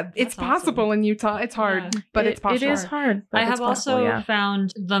 Yeah, it's That's possible awesome. in Utah. It's hard, Yeah. but it's possible. It is hard. But I have it's possible, also yeah.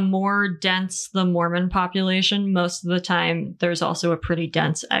 found the more dense the Mormon population, most of the time, there's also a pretty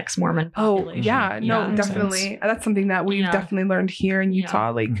dense ex-Mormon Oh population. yeah, no, Yeah. definitely. That's something that we've Yeah. definitely learned here in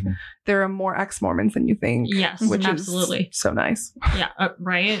Utah. Like Mhm. there are more ex-Mormons than you think. Yes, which absolutely. is so nice. Yeah,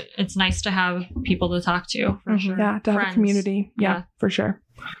 right. It's nice to have people to talk to, for Mhm. sure. Yeah, to have a Friends. community. Yeah, Yeah. for sure.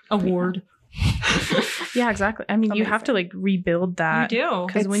 Award. Yeah, exactly. I mean, you have to like rebuild You that. do.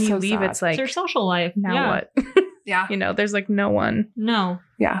 Because It's when you so leave, sad. it's like, It's your social life. now Yeah. what? Yeah, You know, there's like no one. No.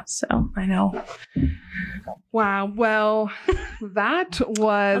 yeah. So I know. Wow. Well, that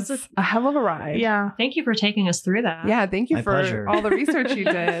was That's a hell of a ride. yeah. Thank you for taking us through that. Yeah. Thank you My for pleasure. all the research you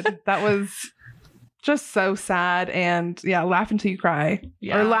did. That was just so sad. And yeah, laugh until you cry,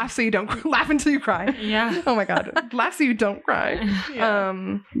 Yeah. or laugh so you don't laugh until you cry. Yeah. Oh my God, laugh so you don't cry.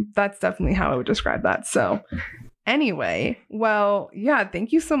 That's definitely how I would describe that. So anyway, well, yeah,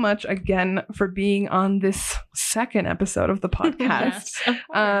 thank you so much again for being on this second episode of the podcast. Yes, of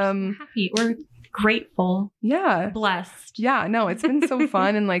course. Um, We're happy. We're grateful. Yeah. Blessed. Yeah, no, it's been so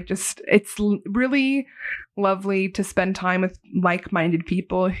fun, and like just it's really lovely to spend time with like-minded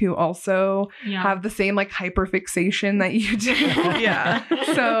people who also Yeah. have the same like hyperfixation that you do. Yeah.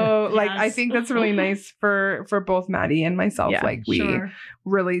 So like I Yes. think that's really nice for both Maddie and myself. Yeah, like we Sure.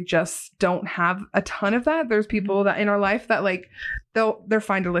 really just don't have a ton of that. There's people that in our life that like they're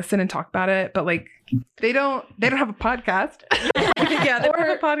fine to listen and talk about it, but like they don't have a podcast. Yeah, they have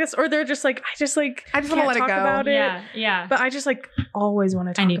a podcast, or they're just like, I just I just want to can't let it talk go. about it. Yeah. Yeah. But I just like always want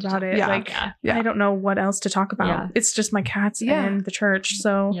to I talk need to about talk it. Yeah. Like Yeah. Yeah. I don't know what else to talk about. Yeah. It's just my cats Yeah. and the church.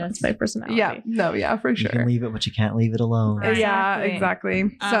 So Yes. it's my personality. Yeah, no, yeah, for You can sure. leave it, but you can't leave it alone. Right. Yeah, Exactly.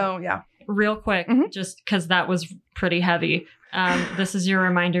 exactly. So yeah. Real quick, Mhm. just because that was pretty heavy. This is your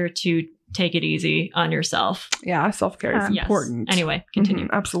reminder to take it easy on yourself. Yeah, self-care is Yes. important. Anyway, continue.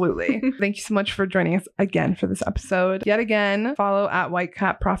 Mhm, absolutely. Thank you so much for joining us again for this episode. Yet again, follow at White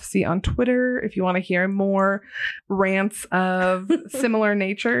Cat Prophecy on Twitter if you want to hear more rants of similar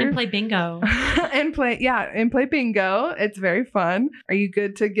nature. And play bingo. and play bingo. It's very fun. Are you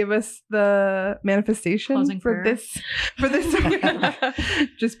good to give us the manifestation Closing for prayer. this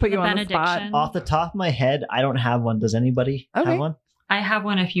just put The you on the spot. benediction. Off the top of my head, I don't have one. Does anybody Okay. have one? I have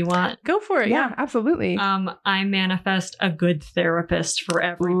one if you want. Go for it. Yeah, absolutely. I manifest a good therapist for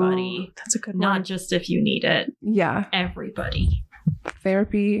everybody, That's a good not one. just if you need it. Yeah, Everybody.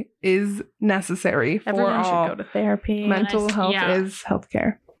 therapy is necessary for Everyone all. should go to therapy. Mental Nice. health Yeah. is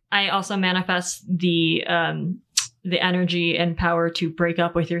healthcare. I also manifest the energy and power to break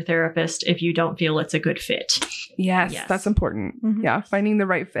up with your therapist if you don't feel it's a good fit. Yes, Yes. that's important. Mhm. Yeah, finding the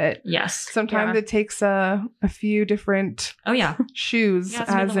right fit. Yes. Sometimes Yeah. it takes a few different Oh yeah. shoes, Yeah,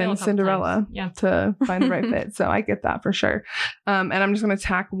 spin the as wheel a in couple Cinderella, times. Yeah. to find the right fit. So I get that for sure. And I'm just going to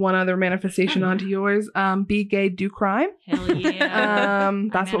tack one other manifestation Oh, yeah. onto yours. Be gay, do crime. Hell yeah.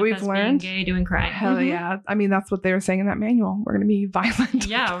 That's I what we've manifest learned. Being gay, doing crime. Hell Mhm. yeah. I mean, that's what they were saying in that manual. We're going to be violent.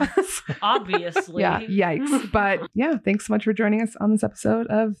 Yeah. Obviously. Yeah, yikes. But yeah, thanks so much for joining us on this episode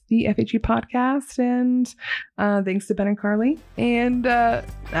of the FHE podcast. And thanks to Ben and Carlie. And I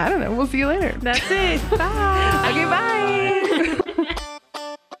don't know, we'll see you later. That's it. Bye. Okay, bye.